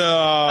 No.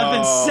 I've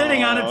been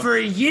sitting on it for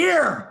a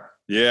year.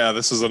 Yeah,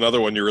 this is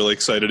another one you're really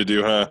excited to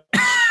do, huh?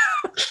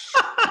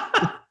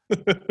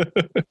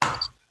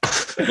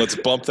 Let's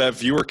bump that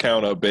viewer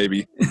count up,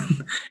 baby.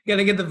 Got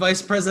to get the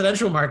vice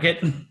presidential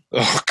market.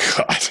 Oh,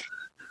 God.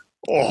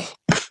 Oh,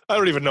 I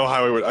don't even know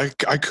how I would.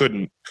 I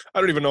couldn't. I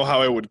don't even know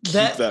how I would keep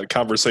that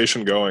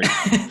conversation going.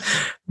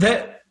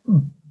 That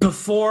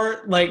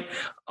before, like,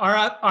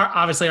 our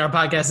obviously our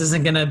podcast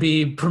isn't going to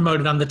be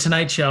promoted on the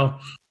Tonight Show,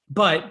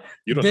 but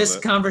this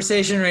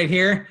conversation right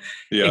here,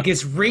 it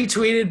gets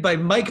retweeted by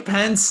Mike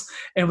Pence,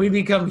 and we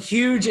become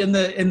huge in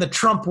the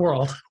Trump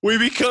world. We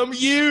become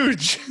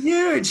huge,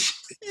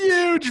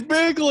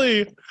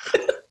 bigly.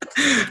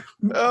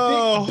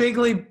 Oh,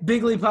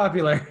 bigly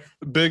popular.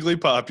 Bigly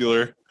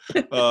popular.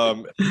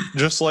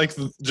 Just like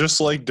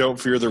Don't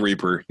Fear the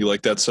Reaper. You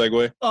like that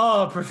segue?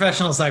 Oh,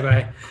 professional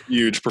segue.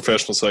 Huge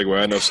professional segue.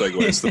 I know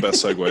segues, the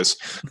best segues.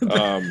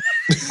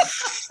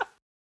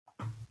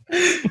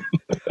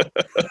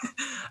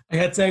 I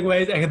got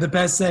segues. I got the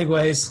best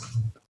segues.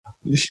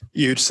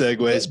 Huge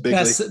segues.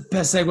 Bigly.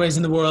 Best segues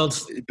in the world.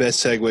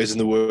 Best segues in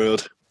the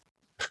world.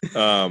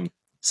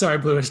 Sorry,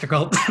 Blue Oyster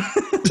Cult.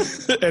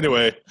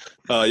 Anyway,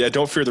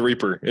 Don't Fear the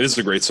Reaper. It is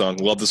a great song.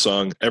 Love the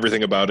song.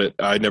 Everything about it.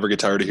 I never get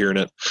tired of hearing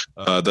it.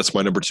 That's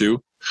my number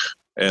 2,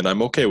 and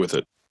I'm okay with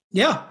it.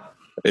 Yeah.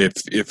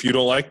 If you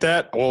don't like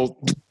that,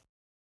 well,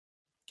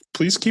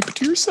 please keep it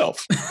to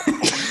yourself.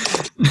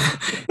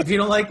 If you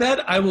don't like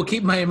that, I will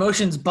keep my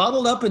emotions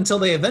bottled up until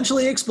they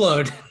eventually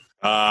explode.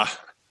 As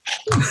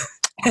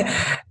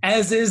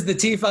is the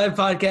T5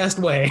 podcast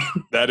way.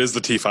 That is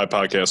the T5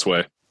 podcast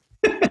way.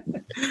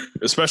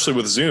 Especially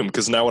with Zoom,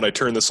 because now when I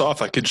turn this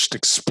off, I could just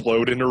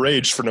explode into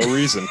rage for no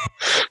reason.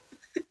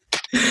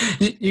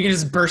 You can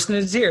just burst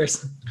into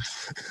tears.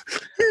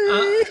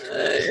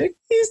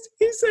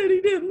 He said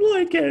he didn't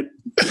like it.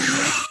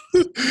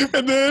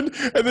 and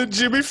then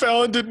Jimmy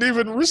Fallon didn't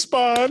even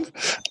respond.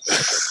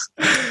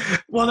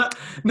 Well,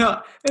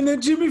 no. And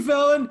then Jimmy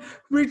Fallon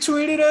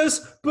retweeted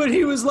us, but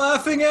he was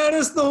laughing at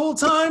us the whole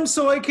time,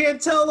 so I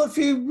can't tell if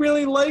he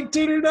really liked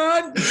it or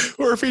not.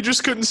 Or if he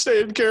just couldn't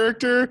stay in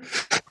character.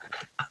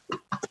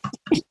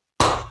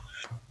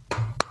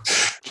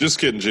 Just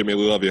kidding, Jimmy.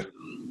 We love you.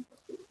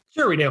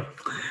 Sure we do.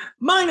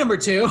 My number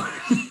 2.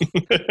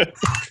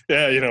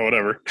 Yeah,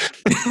 whatever.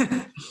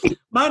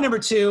 My number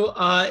 2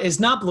 is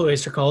not Blue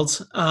Oyster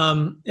Cult.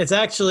 It's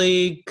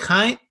actually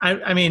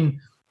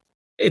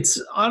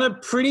it's on a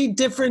pretty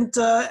different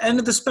end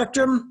of the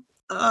spectrum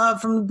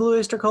from Blue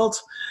Oyster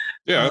Cult.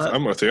 Yeah,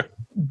 I'm with you.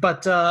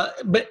 But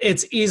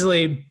it's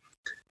easily,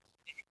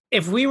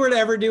 if we were to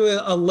ever do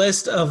a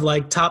list of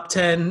like top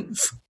 10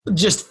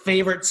 just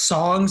favorite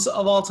songs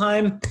of all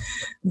time,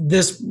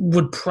 this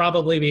would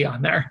probably be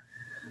on there.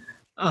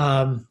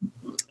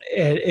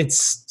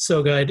 It's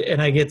so good,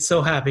 and I get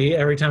so happy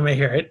every time I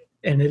hear it,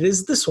 and it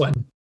is this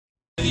one.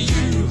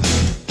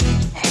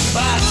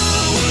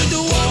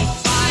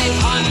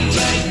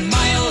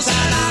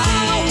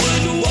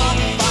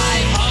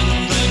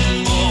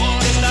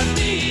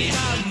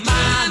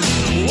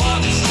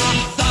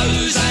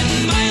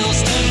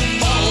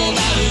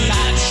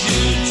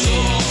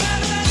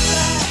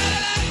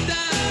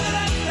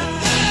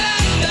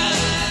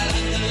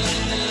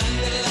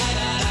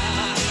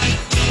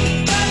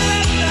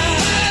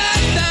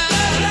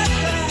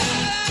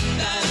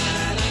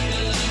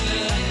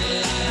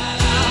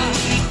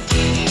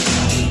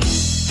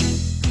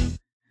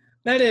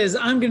 That is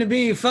I'm Gonna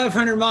Be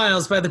 500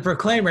 Miles by the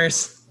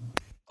Proclaimers.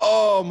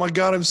 Oh my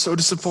God, I'm so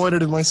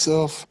disappointed in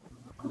myself.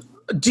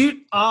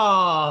 Dude,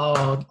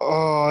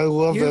 I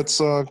love that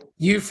song.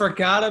 You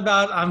forgot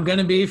about I'm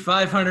Gonna Be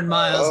 500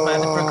 Miles by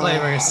the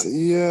Proclaimers.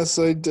 Yes,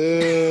 I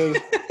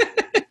did.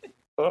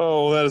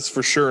 Oh, that is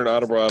for sure an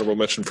honorable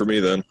mention for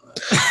me then.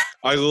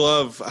 I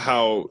love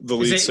how the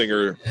lead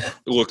singer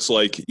looks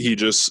like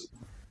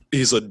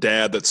he's a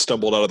dad that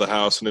stumbled out of the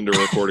house and into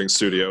a recording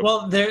studio.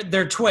 Well,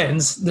 they're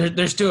twins.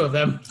 There's 2 of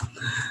them.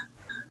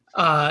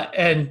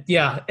 And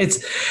yeah,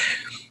 it's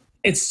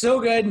so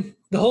good.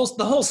 The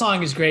whole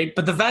song is great,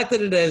 but the fact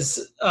that it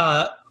is,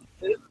 that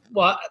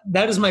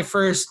is my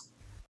first,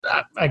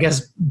 I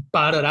guess,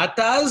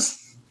 bararatas.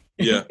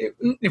 Yeah.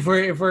 if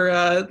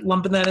we're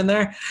lumping that in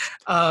there.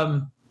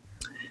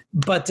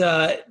 But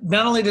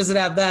not only does it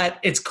have that,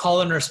 it's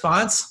call and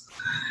response.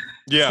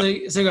 Yeah. So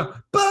you go,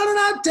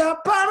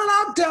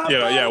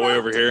 yeah, way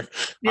over here.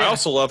 Yeah. I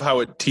also love how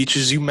it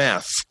teaches you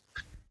math.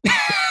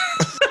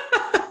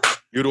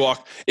 You'd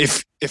walk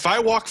if I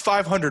walk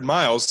 500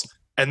 miles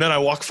and then I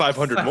walk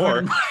 500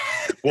 more,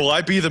 will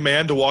I be the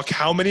man to walk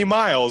how many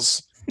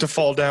miles to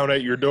fall down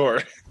at your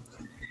door?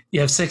 You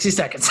have 60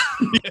 seconds.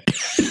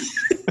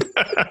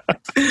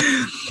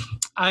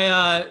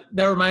 That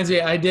reminds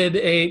me, I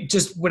did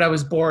just when I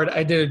was bored,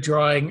 I did a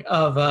drawing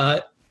of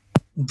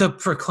the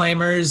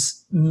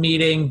Proclaimers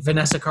meeting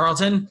Vanessa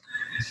Carlton,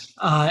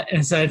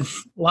 and said,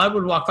 well, I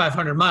would walk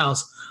 500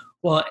 miles.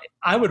 Well,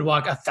 I would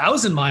walk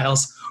 1,000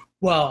 miles.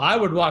 Well, I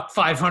would walk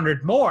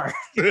 500 more.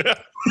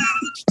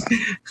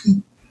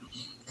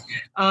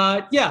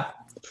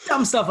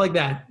 Dumb stuff like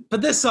that.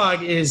 But this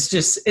song is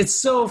it's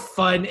so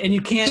fun, and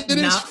you can't It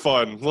is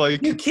fun.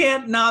 Like, you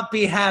can't not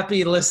be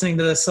happy listening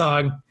to this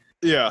song.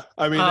 Yeah.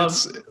 I mean,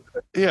 it's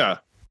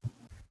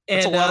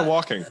a lot of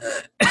walking.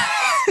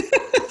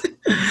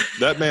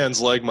 That man's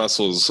leg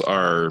muscles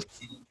are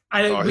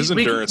His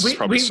endurance is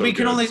probably so we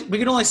can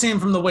good. only see him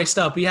from the waist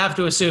up. We have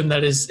to assume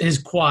that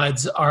his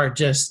quads are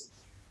just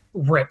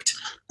ripped.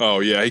 Oh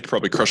yeah, he could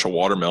probably crush a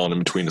watermelon in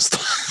between his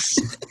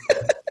thighs.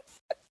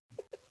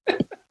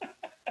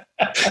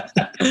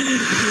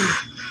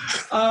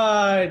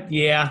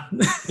 Yeah.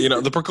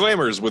 The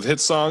Proclaimers with hit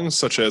songs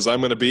such as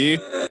 "I'm Gonna Be"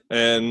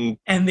 and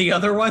the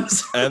other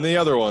ones.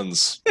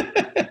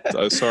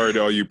 Sorry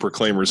to all you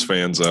Proclaimers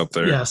fans out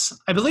there. Yes,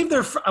 I believe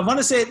they're. I want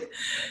to say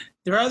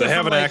they're either. They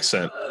have from an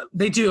accent.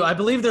 They do. I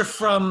believe they're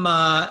from.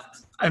 I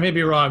may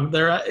be wrong.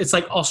 It's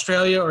like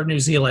Australia or New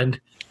Zealand,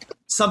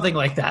 something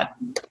like that.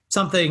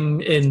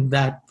 Something in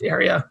that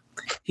area.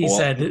 He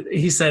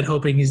said,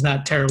 hoping he's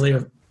not terribly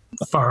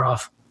far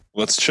off.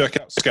 Let's check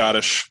out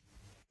Scottish.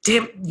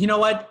 Damn, you know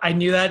what? I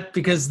knew that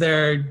because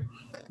that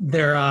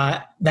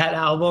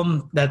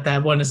album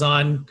that one is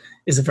on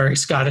is a very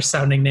Scottish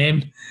sounding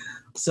name.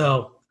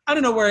 So I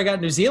don't know where I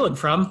got New Zealand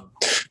from.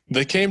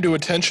 They came to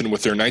attention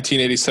with their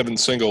 1987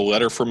 single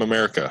 "Letter from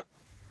America."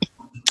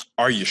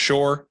 Are you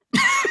sure?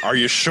 Are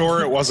you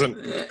sure it wasn't?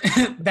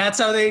 That's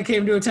how they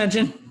came to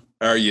attention.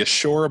 Are you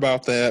sure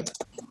about that?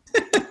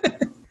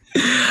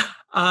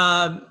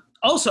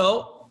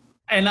 Also,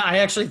 and I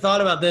actually thought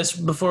about this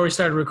before we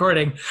started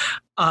recording.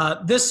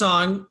 This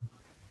song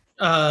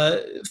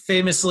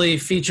famously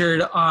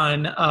featured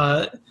on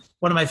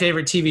one of my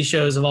favorite TV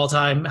shows of all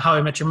time, How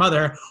I Met Your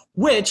Mother,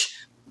 which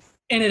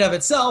in and of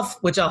itself,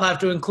 which I'll have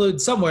to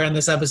include somewhere in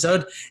this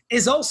episode,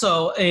 is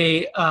also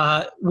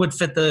would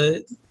fit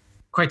the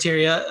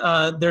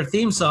criteria. Their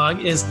theme song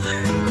is...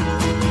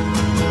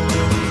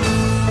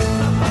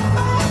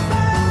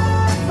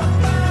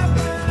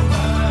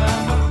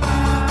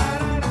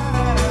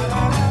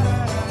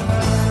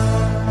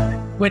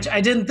 which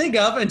I didn't think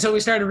of until we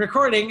started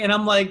recording. And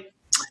I'm like,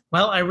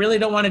 well, I really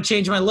don't want to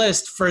change my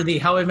list for the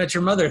How I Met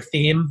Your Mother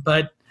theme,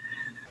 but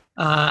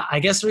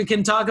I guess we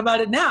can talk about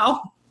it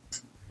now.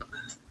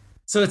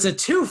 So it's a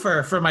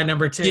twofer for my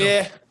number 2.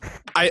 Yeah,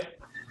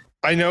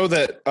 I know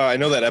that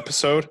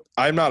episode.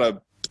 I'm not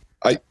a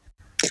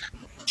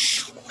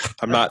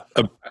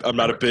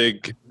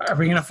big Are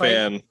we gonna fight?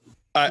 fan.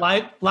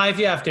 Live,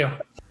 you have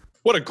to.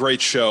 What a great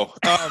show.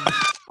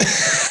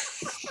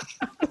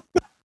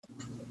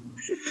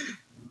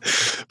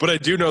 But I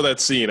do know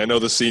that scene. I know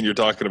the scene you're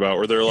talking about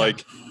where they're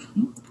like,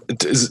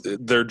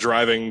 they're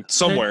driving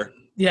somewhere.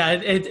 Yeah,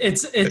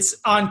 it's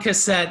on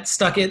cassette,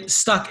 stuck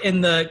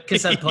in the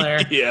cassette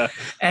player. Yeah.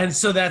 And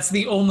so that's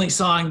the only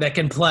song that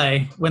can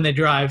play when they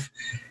drive.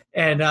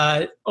 And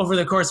over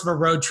the course of a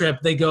road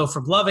trip, they go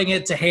from loving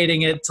it to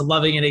hating it to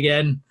loving it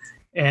again.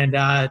 And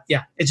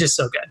it's just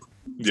so good.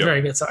 It's a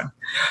very good song.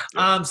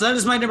 Yep. So that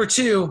is my number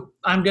 2.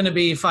 I'm going to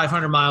be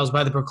 500 Miles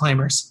by the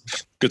Proclaimers.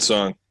 Good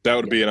song. That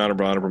would be an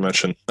honorable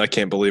mention. I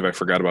can't believe I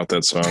forgot about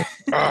that song.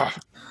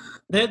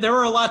 There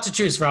were a lot to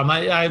choose from.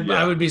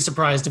 I would be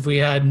surprised if we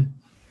had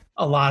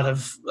a lot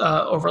of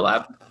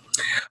overlap.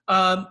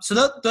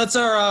 So that's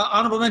our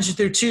honorable mention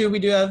through 2. We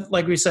do have,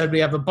 like we said, we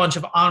have a bunch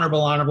of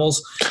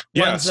honorables.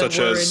 Yeah, ones such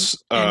that were as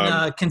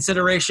in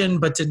consideration,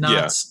 but did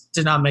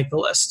not make the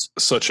list.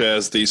 Such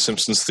as the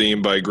Simpsons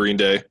theme by Green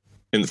Day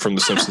from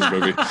the Simpsons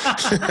movie.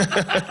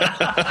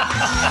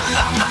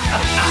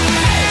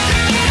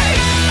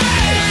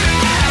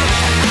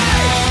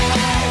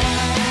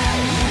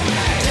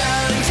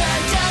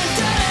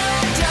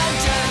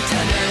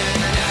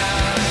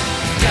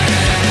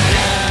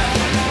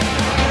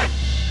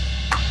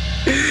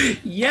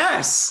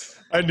 Yes,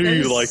 I knew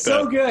you'd like that.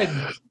 So good.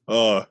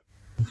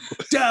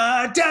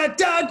 Da, da,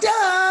 da,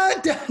 da,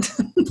 da.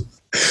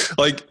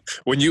 Like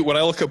when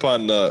I look up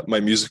on my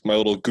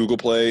little Google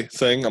Play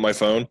thing on my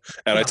phone,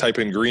 and I type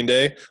in Green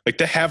Day, like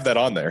they have that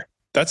on there.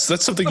 That's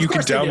something you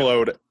can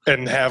download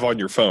and have on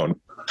your phone.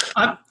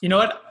 You know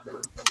what?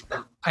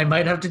 I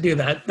might have to do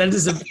that. It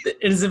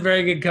is a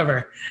very good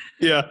cover.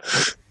 Yeah.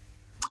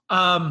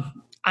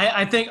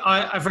 I think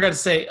I forgot to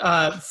say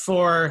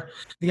for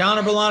the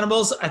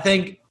honorables, I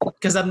think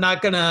because I'm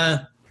not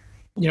gonna,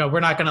 we're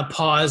not gonna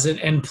pause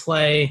and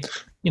play,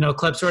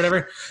 clips or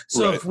whatever.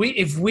 So right.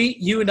 if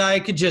you and I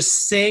could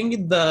just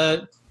sing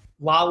the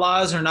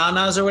la-las or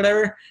na-nas or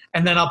whatever,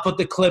 and then I'll put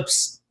the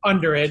clips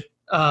under it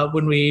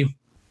when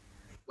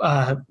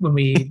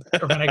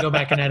I go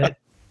back and edit.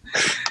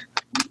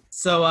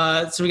 So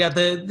we got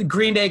the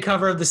Green Day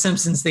cover of the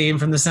Simpsons theme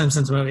from the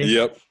Simpsons movie.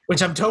 Yep.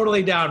 Which I'm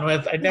totally down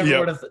with. I never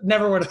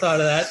would have thought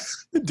of that.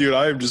 Dude,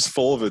 I am just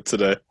full of it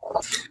today.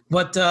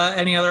 What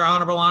any other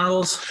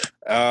honorables?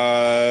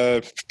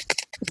 I'm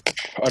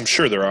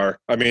sure there are.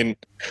 I mean,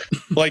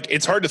 like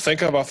it's hard to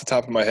think of off the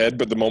top of my head,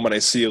 but the moment I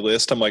see a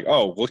list, I'm like,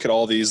 oh, look at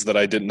all these that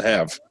I didn't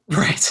have.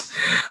 Right.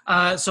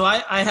 So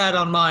I had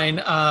on mine.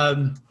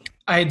 I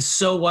had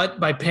 "So What"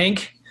 by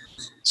Pink.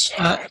 Is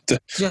that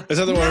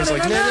the one I was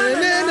like,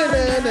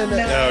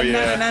 oh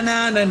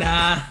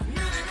yeah.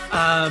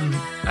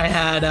 I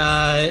had.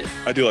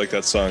 I do like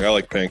that song. I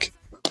like Pink,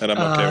 and I'm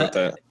okay with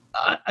that.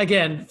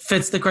 Again,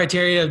 fits the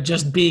criteria of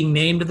just being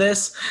named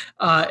this.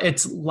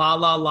 It's "La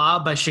La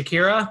La" by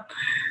Shakira.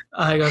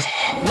 He goes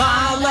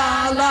la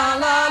la la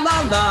la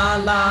la la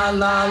la la la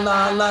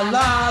la la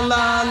la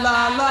la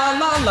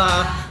la la.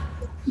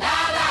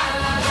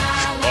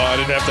 Oh, I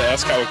didn't have to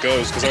ask how it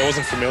goes because I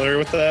wasn't familiar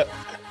with that.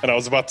 And I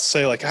was about to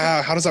say, like,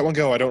 how does that one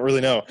go? I don't really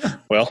know.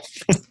 Well,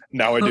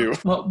 now I do.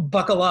 Well,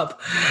 buckle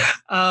up.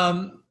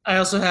 I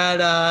also had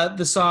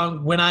the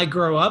song When I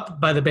Grow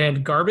Up by the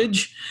band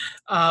Garbage,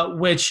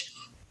 which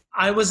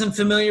I wasn't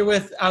familiar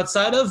with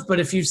outside of, but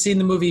if you've seen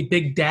the movie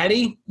Big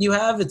Daddy, you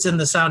have. It's in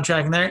the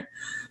soundtrack there.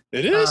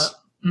 It is?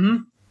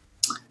 Now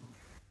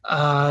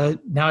I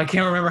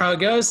can't remember how it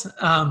goes.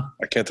 I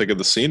can't think of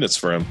the scene it's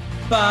from.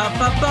 Ba,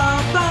 ba,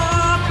 ba, ba,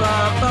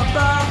 ba, ba,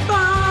 ba, ba,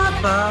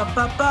 ba, ba,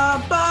 ba,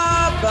 ba,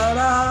 ba,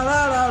 da,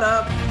 da, da, da.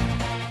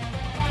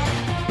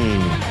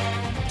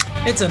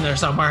 It's in there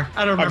somewhere.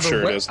 I don't remember. I'm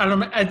sure it is. I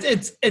don't.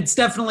 It's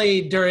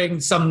definitely during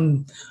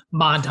some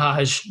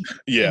montage.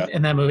 Yeah.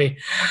 In that movie.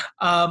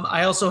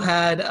 I also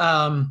had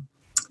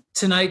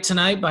 "Tonight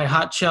Tonight" by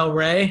Hot Shell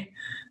Ray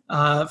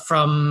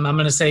from I'm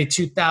going to say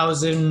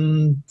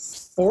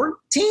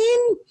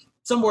 2014,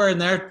 somewhere in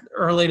there,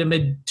 early to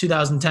mid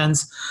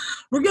 2010s.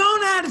 We're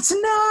going at it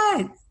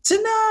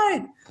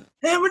tonight,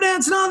 and we're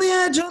dancing on the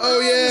edge of the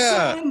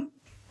yeah.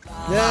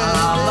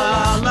 La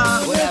la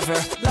la, Whatever.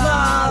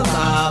 la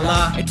la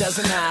la, It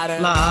doesn't matter.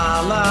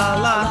 la la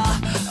la,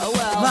 Oh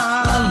well.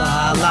 la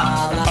la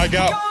la.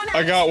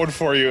 I got one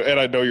for you, and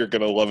I know you're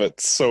gonna love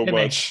it so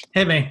much.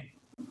 Hit me.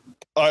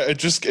 It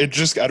just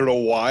I don't know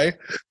why.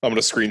 I'm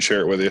gonna screen share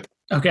it with you,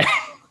 Okay.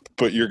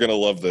 but you're gonna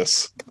love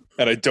this.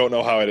 And I don't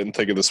know how I didn't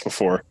think of this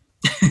before.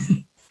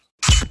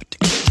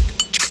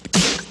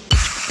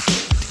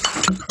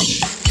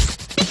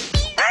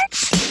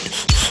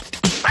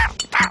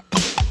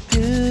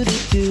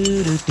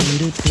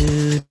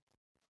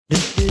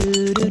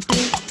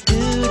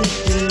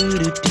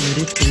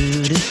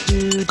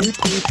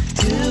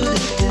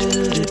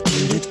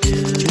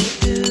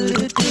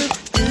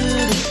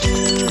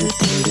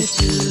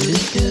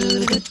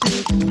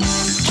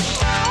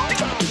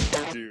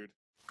 Dude.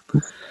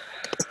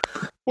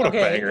 What a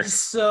banger.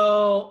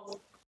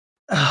 So,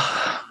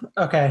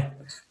 okay.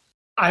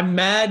 I'm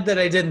mad that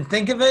I didn't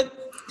think of it,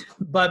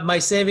 but my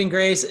saving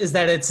grace is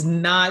that it's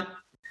not,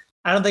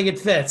 I don't think it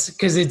fits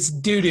because it's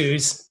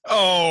doo-doos.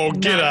 Oh,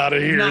 get Not- out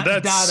of here. not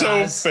That so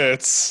Dada's.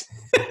 fits.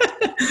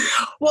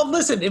 Well,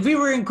 listen, if we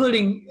were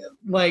including,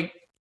 like,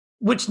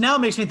 which now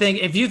makes me think,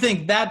 if you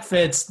think that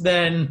fits,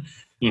 then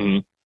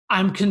Mhm.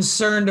 I'm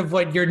concerned of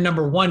what your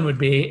number one would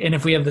be, and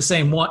if we have the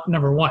same one,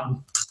 number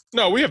one.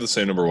 No, we have the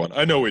same number one.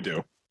 I know we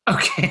do.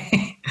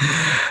 Okay.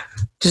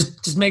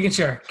 just making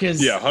sure,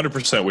 because Yeah,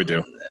 100% we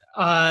do.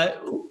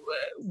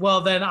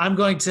 well, then I'm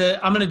going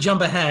to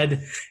jump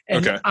ahead,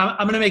 and Okay. I'm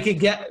going to make it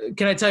get.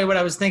 Can I tell you what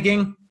I was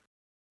thinking?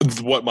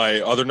 What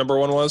my other number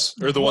one was?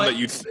 Or the one What- that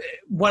you...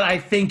 What I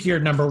think your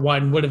number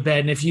one would have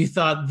been if you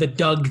thought the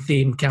Doug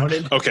theme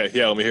counted. Okay,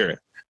 yeah, let me hear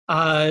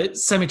it.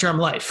 Semi-Charm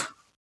Life.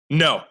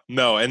 No,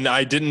 and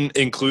I didn't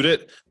include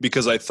it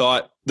because I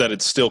thought that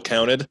it still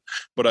counted,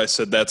 but I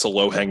said that's a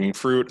low-hanging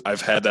fruit.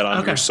 I've had that on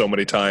Okay. here so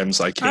many times,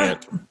 I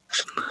can't.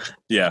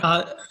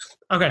 Yeah,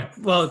 Okay.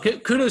 Well,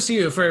 kudos to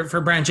you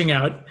for branching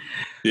out.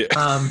 yeah.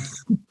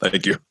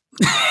 Thank you.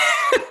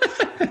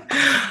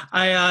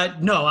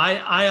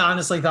 I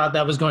honestly thought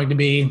that was going to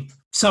be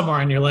somewhere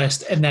on your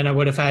list, and then we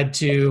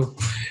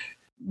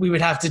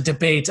would have to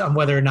debate on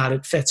whether or not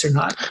it fits or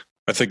not.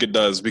 I think it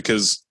does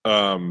because,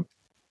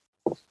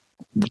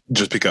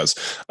 just because.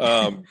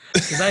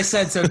 Because I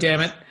said so,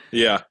 damn it.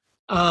 Yeah.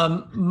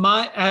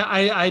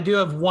 I do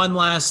have one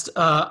last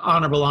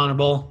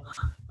honorable,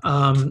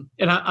 and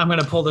I'm going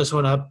to pull this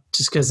one up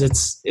just because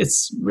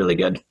it's really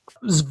good. It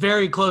was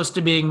very close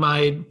to being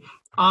my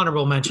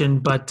honorable mention,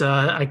 but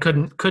I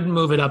couldn't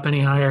move it up any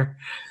higher,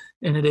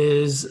 and it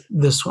is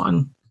this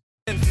one.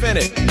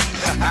 Infinite.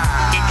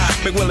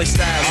 Big Willie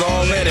styles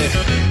all in it.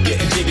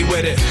 Getting jiggy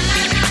with it.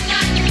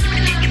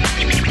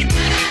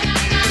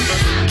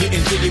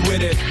 Getting jiggy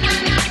with it.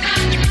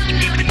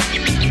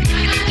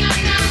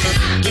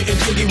 Getting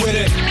jiggy with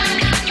it.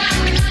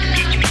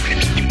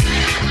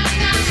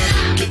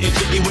 Getting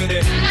jiggy with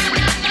it.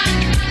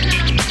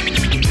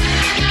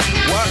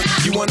 What?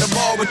 You on the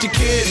ball with your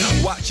kid?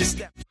 Watch your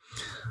step.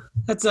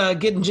 That's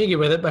Getting Jiggy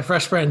With It by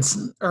Fresh Prince,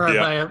 or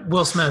Yeah. by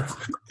Will Smith.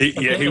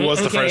 He was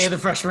the AKA first. the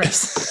Fresh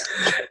Prince.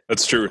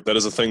 That's true. That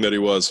is a thing that he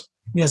was.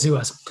 Yes, he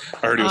was.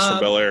 I heard he was from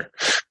Bel Air.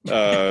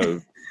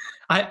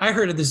 I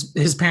heard of this.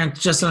 His parents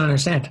just don't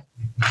understand.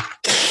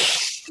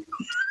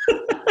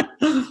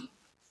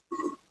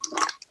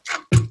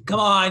 Come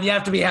on, you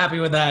have to be happy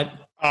with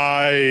that.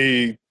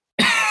 I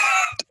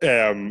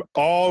am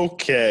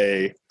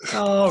okay.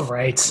 All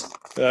right.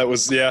 That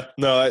was, yeah.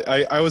 No,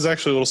 I was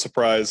actually a little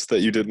surprised that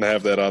you didn't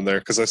have that on there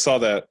because I saw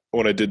that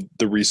when I did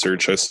the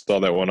research. I saw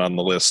that one on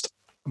the list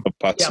of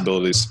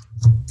possibilities.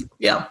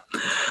 Yeah.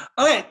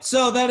 Okay,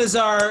 so that is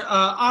our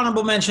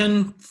honorable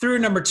mention through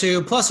number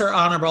 2, plus our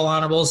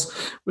honorables,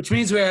 which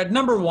means we're at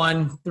number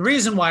 1. The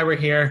reason why we're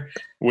here,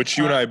 Which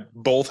you and I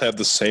both have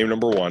the same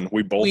number one.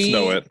 We both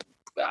know it.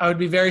 I would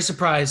be very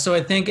surprised. So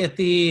I think at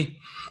the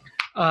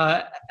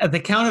At the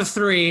count of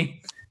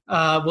three,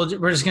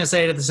 we're just going to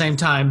say it at the same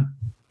time.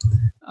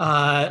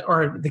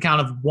 Or the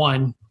count of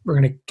one, we're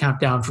going to count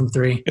down from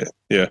three.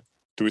 Yeah.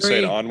 Do we say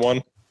it Three. on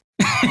one?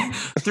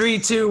 3,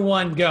 2,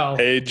 1, go.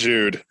 Hey,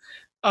 Jude.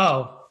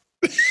 Oh.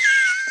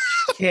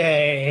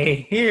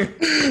 Okay. Here.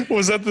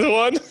 Was that the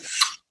one?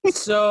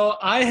 So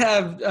I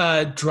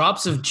have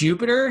Drops of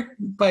Jupiter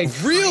by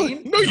Really?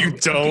 Train. No, you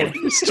don't.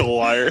 You're still a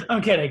liar.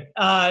 I'm kidding.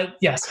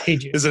 Yes. Hey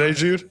Jude. Is it Hey,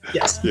 Jude?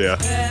 Yes. Yeah.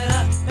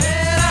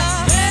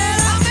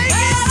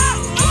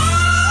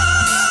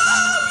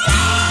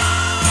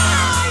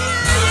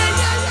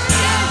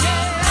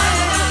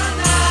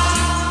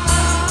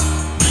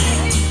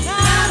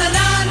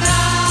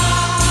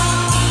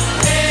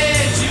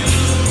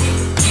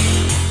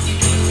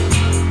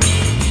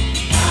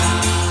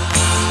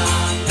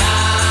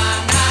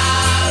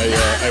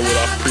 I went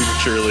off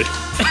prematurely.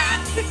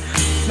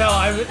 No,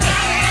 I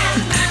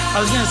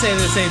was going to say it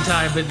at the same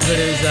time, but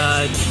it was,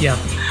 yeah.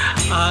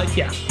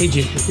 Yeah. Hey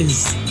Jude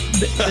is...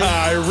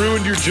 I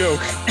ruined your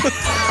joke.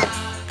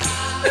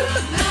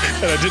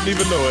 And I didn't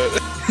even know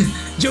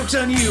it. Joke's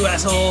on you,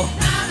 asshole.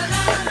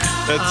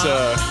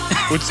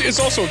 That's it's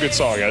also a good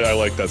song. I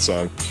like that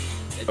song.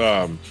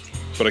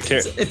 But I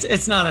can't.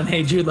 It's not on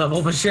Hey Jude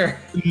level, but sure.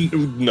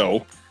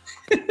 No.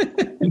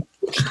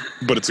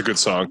 But it's a good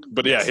song.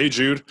 But yeah, Hey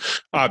Jude,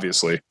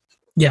 obviously.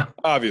 Yeah.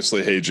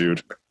 Obviously, Hey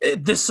Jude.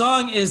 The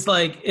song is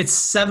like, it's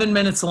 7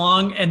 minutes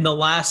long, and the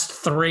last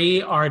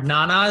 3 are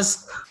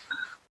nanas.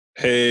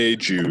 Hey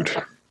Jude.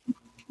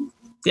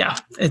 Yeah,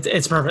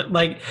 it's perfect.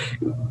 Like,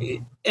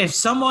 if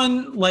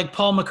someone like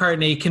Paul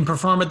McCartney can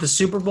perform at the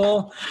Super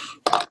Bowl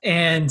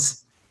and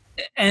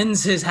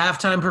ends his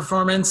halftime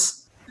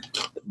performance,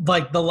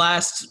 like the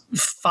last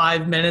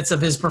 5 minutes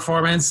of his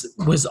performance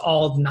was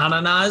all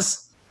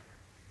na-na-nas,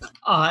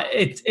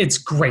 it's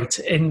great,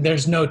 and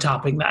there's no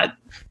topping that.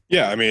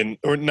 Yeah, I mean,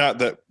 or not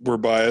that we're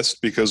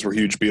biased because we're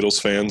huge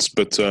Beatles fans,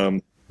 but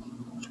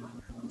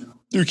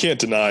you can't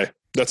deny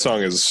that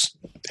song is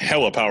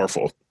hella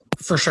powerful.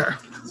 For sure.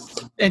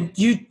 And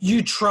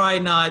you try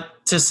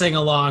not to sing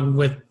along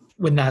with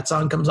when that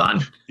song comes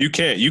on. You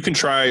can't. You can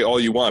try all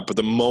you want, but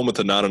the moment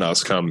the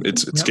na-na-nas come,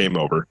 it's Yep. game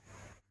over.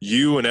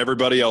 You and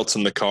everybody else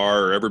in the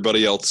car, or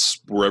everybody else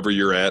wherever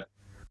you're at,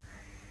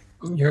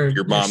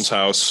 your mom's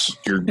house,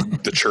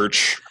 the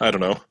church, I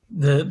don't know.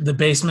 The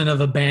basement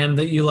of a band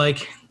that you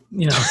like,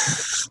 you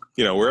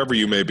know. Wherever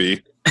you may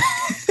be.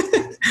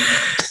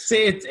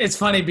 See, it's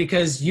funny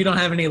because you don't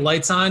have any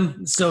lights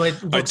on, so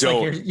it looks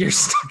like you're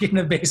stuck in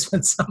a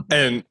basement somewhere.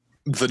 And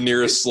the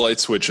nearest light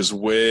switch is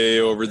way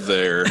over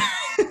there.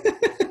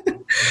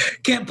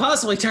 Can't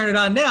possibly turn it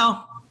on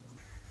now.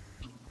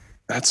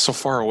 That's so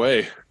far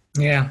away.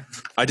 Yeah.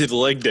 I did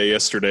leg day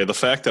yesterday. The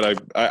fact that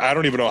I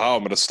don't even know how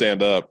I'm going to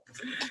stand up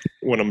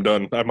when I'm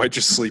done. I might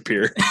just sleep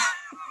here.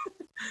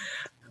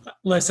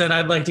 Listen,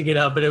 I'd like to get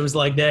up, but it was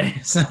leg day.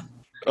 So.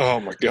 Oh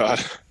my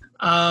God.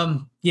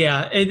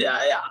 Yeah,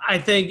 I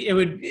think it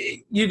would.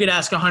 You could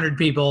ask 100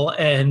 people,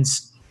 and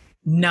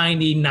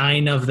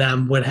 99 of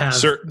them would have.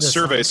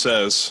 Survey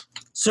says.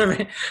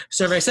 Survey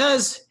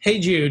says, "Hey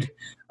Jude."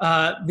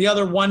 The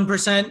other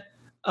 1%,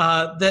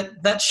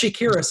 that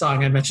Shakira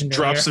song I mentioned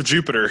earlier. Drops of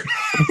Jupiter.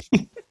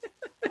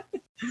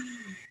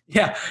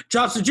 Yeah,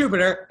 Drops of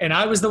Jupiter, and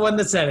I was the one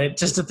that said it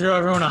just to throw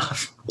everyone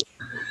off.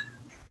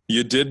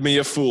 You did me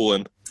a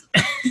foolin'.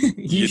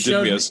 You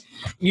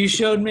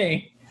showed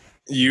me.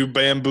 You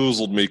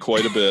bamboozled me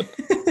quite a bit.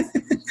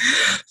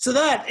 So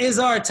that is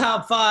our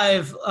top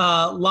 5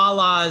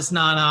 la-las,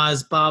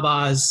 nanas,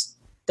 babas,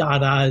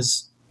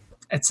 dadas,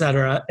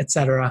 etc.,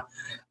 etc.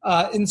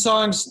 In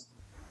songs,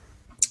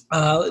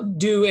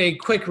 do a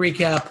quick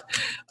recap.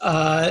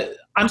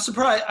 I'm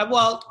surprised.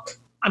 Well,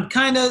 I'm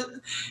kind of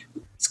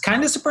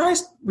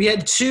surprised. We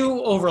had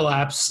 2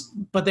 overlaps,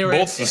 but they were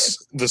both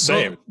the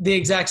same, the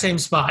exact same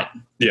spot.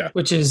 Yeah,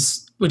 which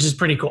is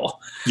pretty cool.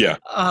 Yeah.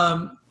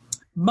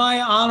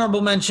 My honorable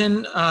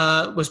mention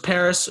was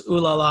Paris, Ooh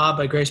La La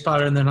by Grace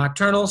Potter and the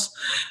Nocturnals.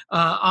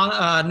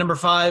 Number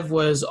 5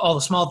 was All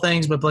the Small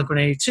Things by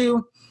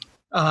Blink-182.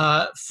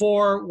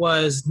 4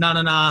 was Na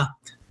Na Na,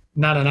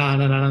 Na Na Na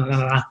Na Na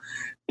Na Na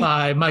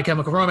by My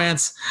Chemical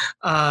Romance.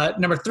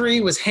 Number 3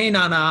 was Hey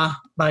Na Na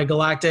by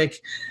Galactic.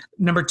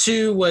 Number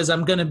 2 was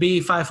I'm Gonna Be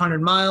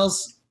 500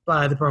 Miles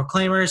by the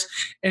Proclaimers.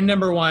 And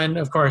number 1,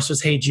 of course,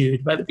 was Hey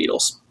Jude by the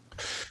Beatles.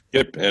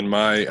 Yep, and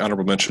my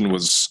honorable mention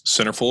was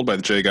Centerfold by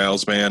the Jay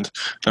Giles Band.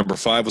 Number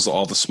 5 was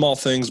All the Small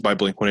Things by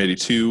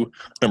Blink-182.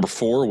 Number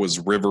 4 was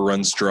River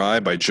Runs Dry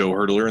by Joe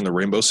Hurtler and the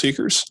Rainbow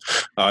Seekers.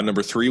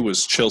 Number 3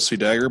 was Chelsea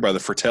Dagger by the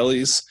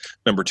Fratellis.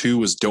 Number 2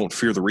 was Don't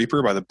Fear the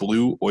Reaper by the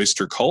Blue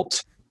Oyster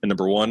Cult. And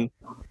number 1,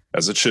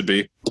 as it should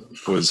be,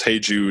 was Hey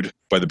Jude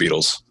by the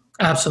Beatles.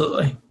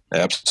 Absolutely.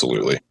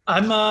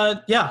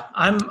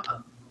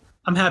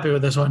 I'm happy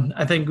with this one.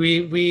 I think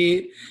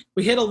we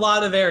hit a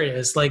lot of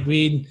areas. Like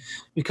we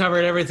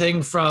covered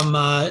everything from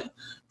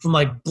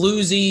like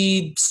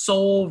bluesy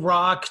soul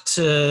rock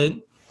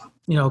to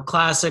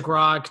classic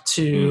rock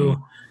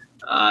to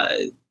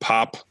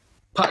pop,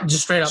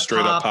 just straight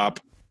up pop,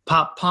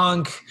 pop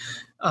punk,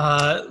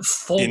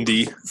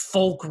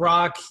 folk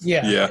rock.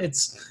 Yeah.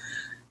 It's,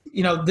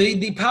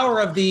 the power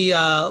of the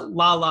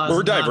la-las.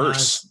 We're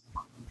diverse.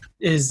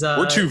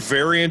 We're two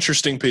very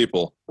interesting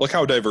people. Look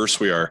how diverse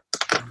we are.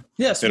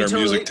 Yes, in our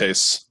music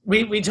tastes.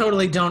 We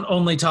totally don't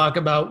only talk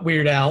about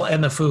Weird Al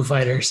and the Foo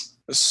Fighters.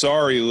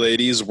 Sorry,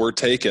 ladies, we're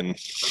taken.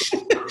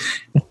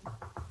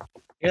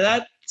 Hear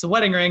that? It's a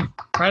wedding ring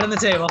right on the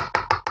table.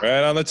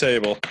 Right on the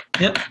table.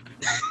 Yep.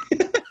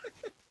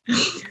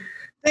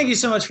 Thank you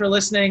so much for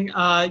listening.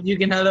 You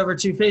can head over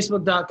to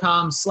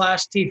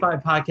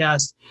facebook.com/T5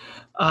 podcast.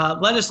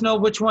 Let us know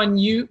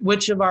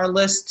which of our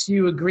lists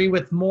you agree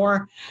with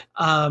more.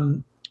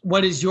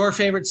 What is your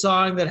favorite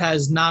song that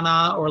has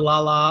na-na or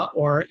la-la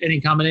or any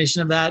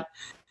combination of that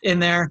in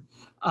there?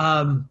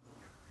 And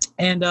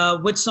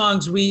which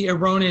songs we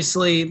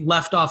erroneously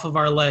left off of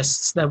our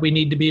lists that we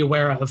need to be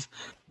aware of.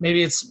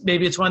 Maybe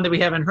it's one that we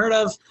haven't heard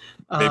of.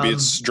 Maybe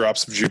it's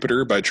Drops of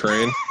Jupiter by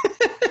Train.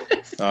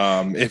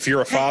 If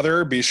you're a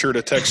father, be sure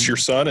to text your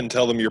son and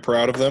tell them you're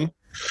proud of them.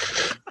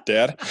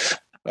 Dad.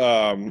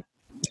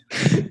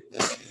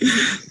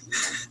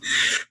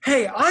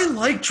 Hey, I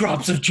like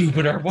Drops of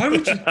Jupiter. Why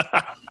would you?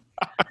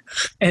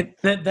 And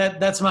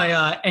that's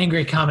my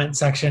angry comment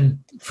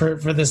section for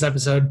this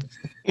episode.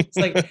 It's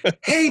like,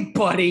 hey,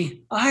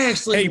 buddy,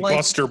 Hey,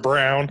 Buster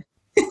Brown.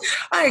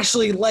 I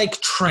actually like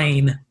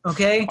Train,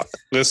 okay?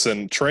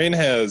 Listen, Train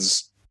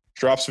has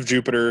Drops of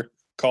Jupiter,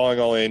 Calling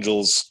All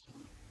Angels.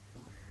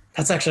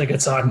 That's actually a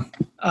good song.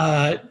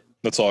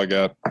 That's all I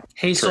got.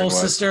 Hey Soul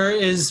Sister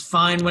is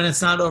fine when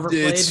it's not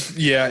overplayed.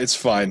 It's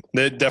fine.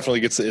 It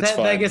definitely gets it's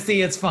fine. That gets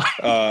the it's fine.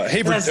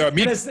 Hey, Meet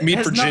Virginia.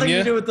 Nothing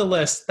to do with the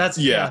list. That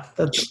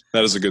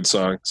is a good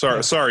song.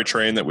 Sorry,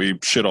 Train, that we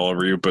shit all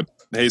over you, but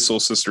Hey Soul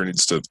Sister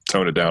needs to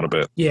tone it down a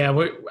bit. Yeah,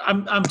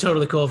 I'm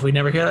totally cool if we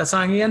never hear that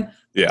song again.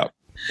 Yeah.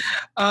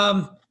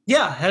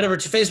 Head over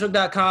to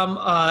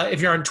facebook.com.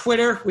 If you're on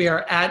Twitter, we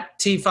are at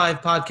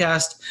T5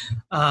 Podcast.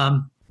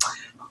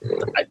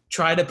 I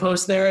try to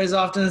post there as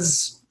often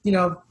as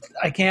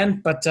I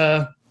can, but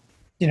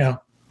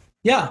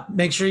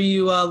make sure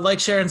you like,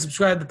 share, and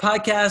subscribe to the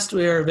podcast.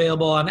 We are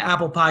available on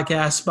Apple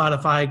Podcasts,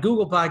 Spotify,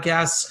 Google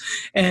Podcasts,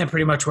 and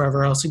pretty much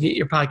wherever else you get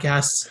your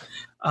podcasts.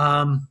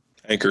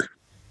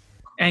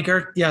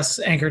 Anchor, yes,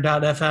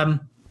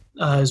 anchor.fm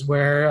is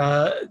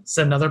where it's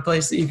another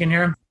place that you can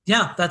hear them.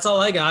 Yeah, that's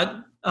all I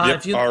got.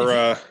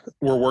 We're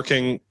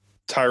working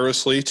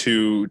tirelessly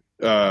to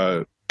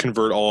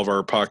convert all of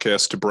our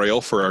podcasts to Braille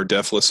for our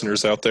deaf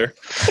listeners out there.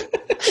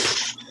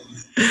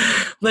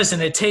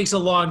 Listen, it takes a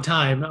long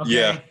time. Okay?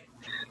 Yeah.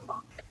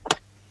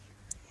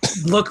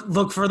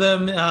 Look for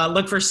them.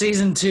 Look for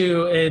season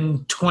 2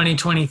 in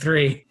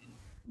 2023.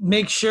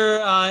 Make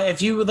sure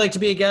if you would like to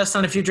be a guest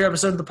on a future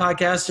episode of the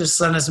podcast, just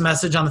send us a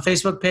message on the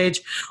Facebook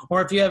page.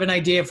 Or if you have an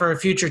idea for a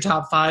future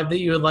top 5 that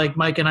you would like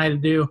Mike and I to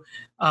do,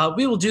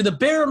 we will do the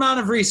bare amount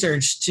of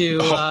research to.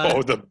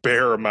 The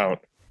bare amount.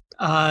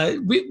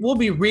 We'll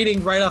be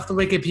reading right off the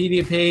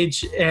Wikipedia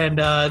page and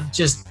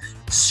just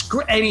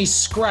any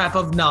scrap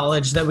of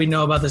knowledge that we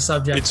know about the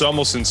subject. It's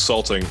almost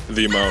insulting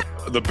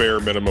the bare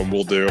minimum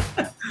we'll do.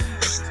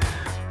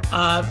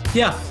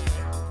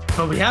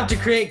 But we have to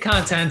create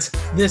content.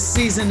 This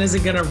season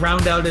isn't going to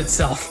round out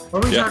itself.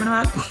 What are we talking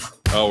about?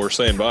 Oh, we're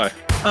saying bye.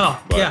 Oh,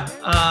 bye. Yeah.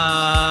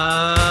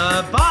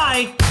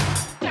 Bye.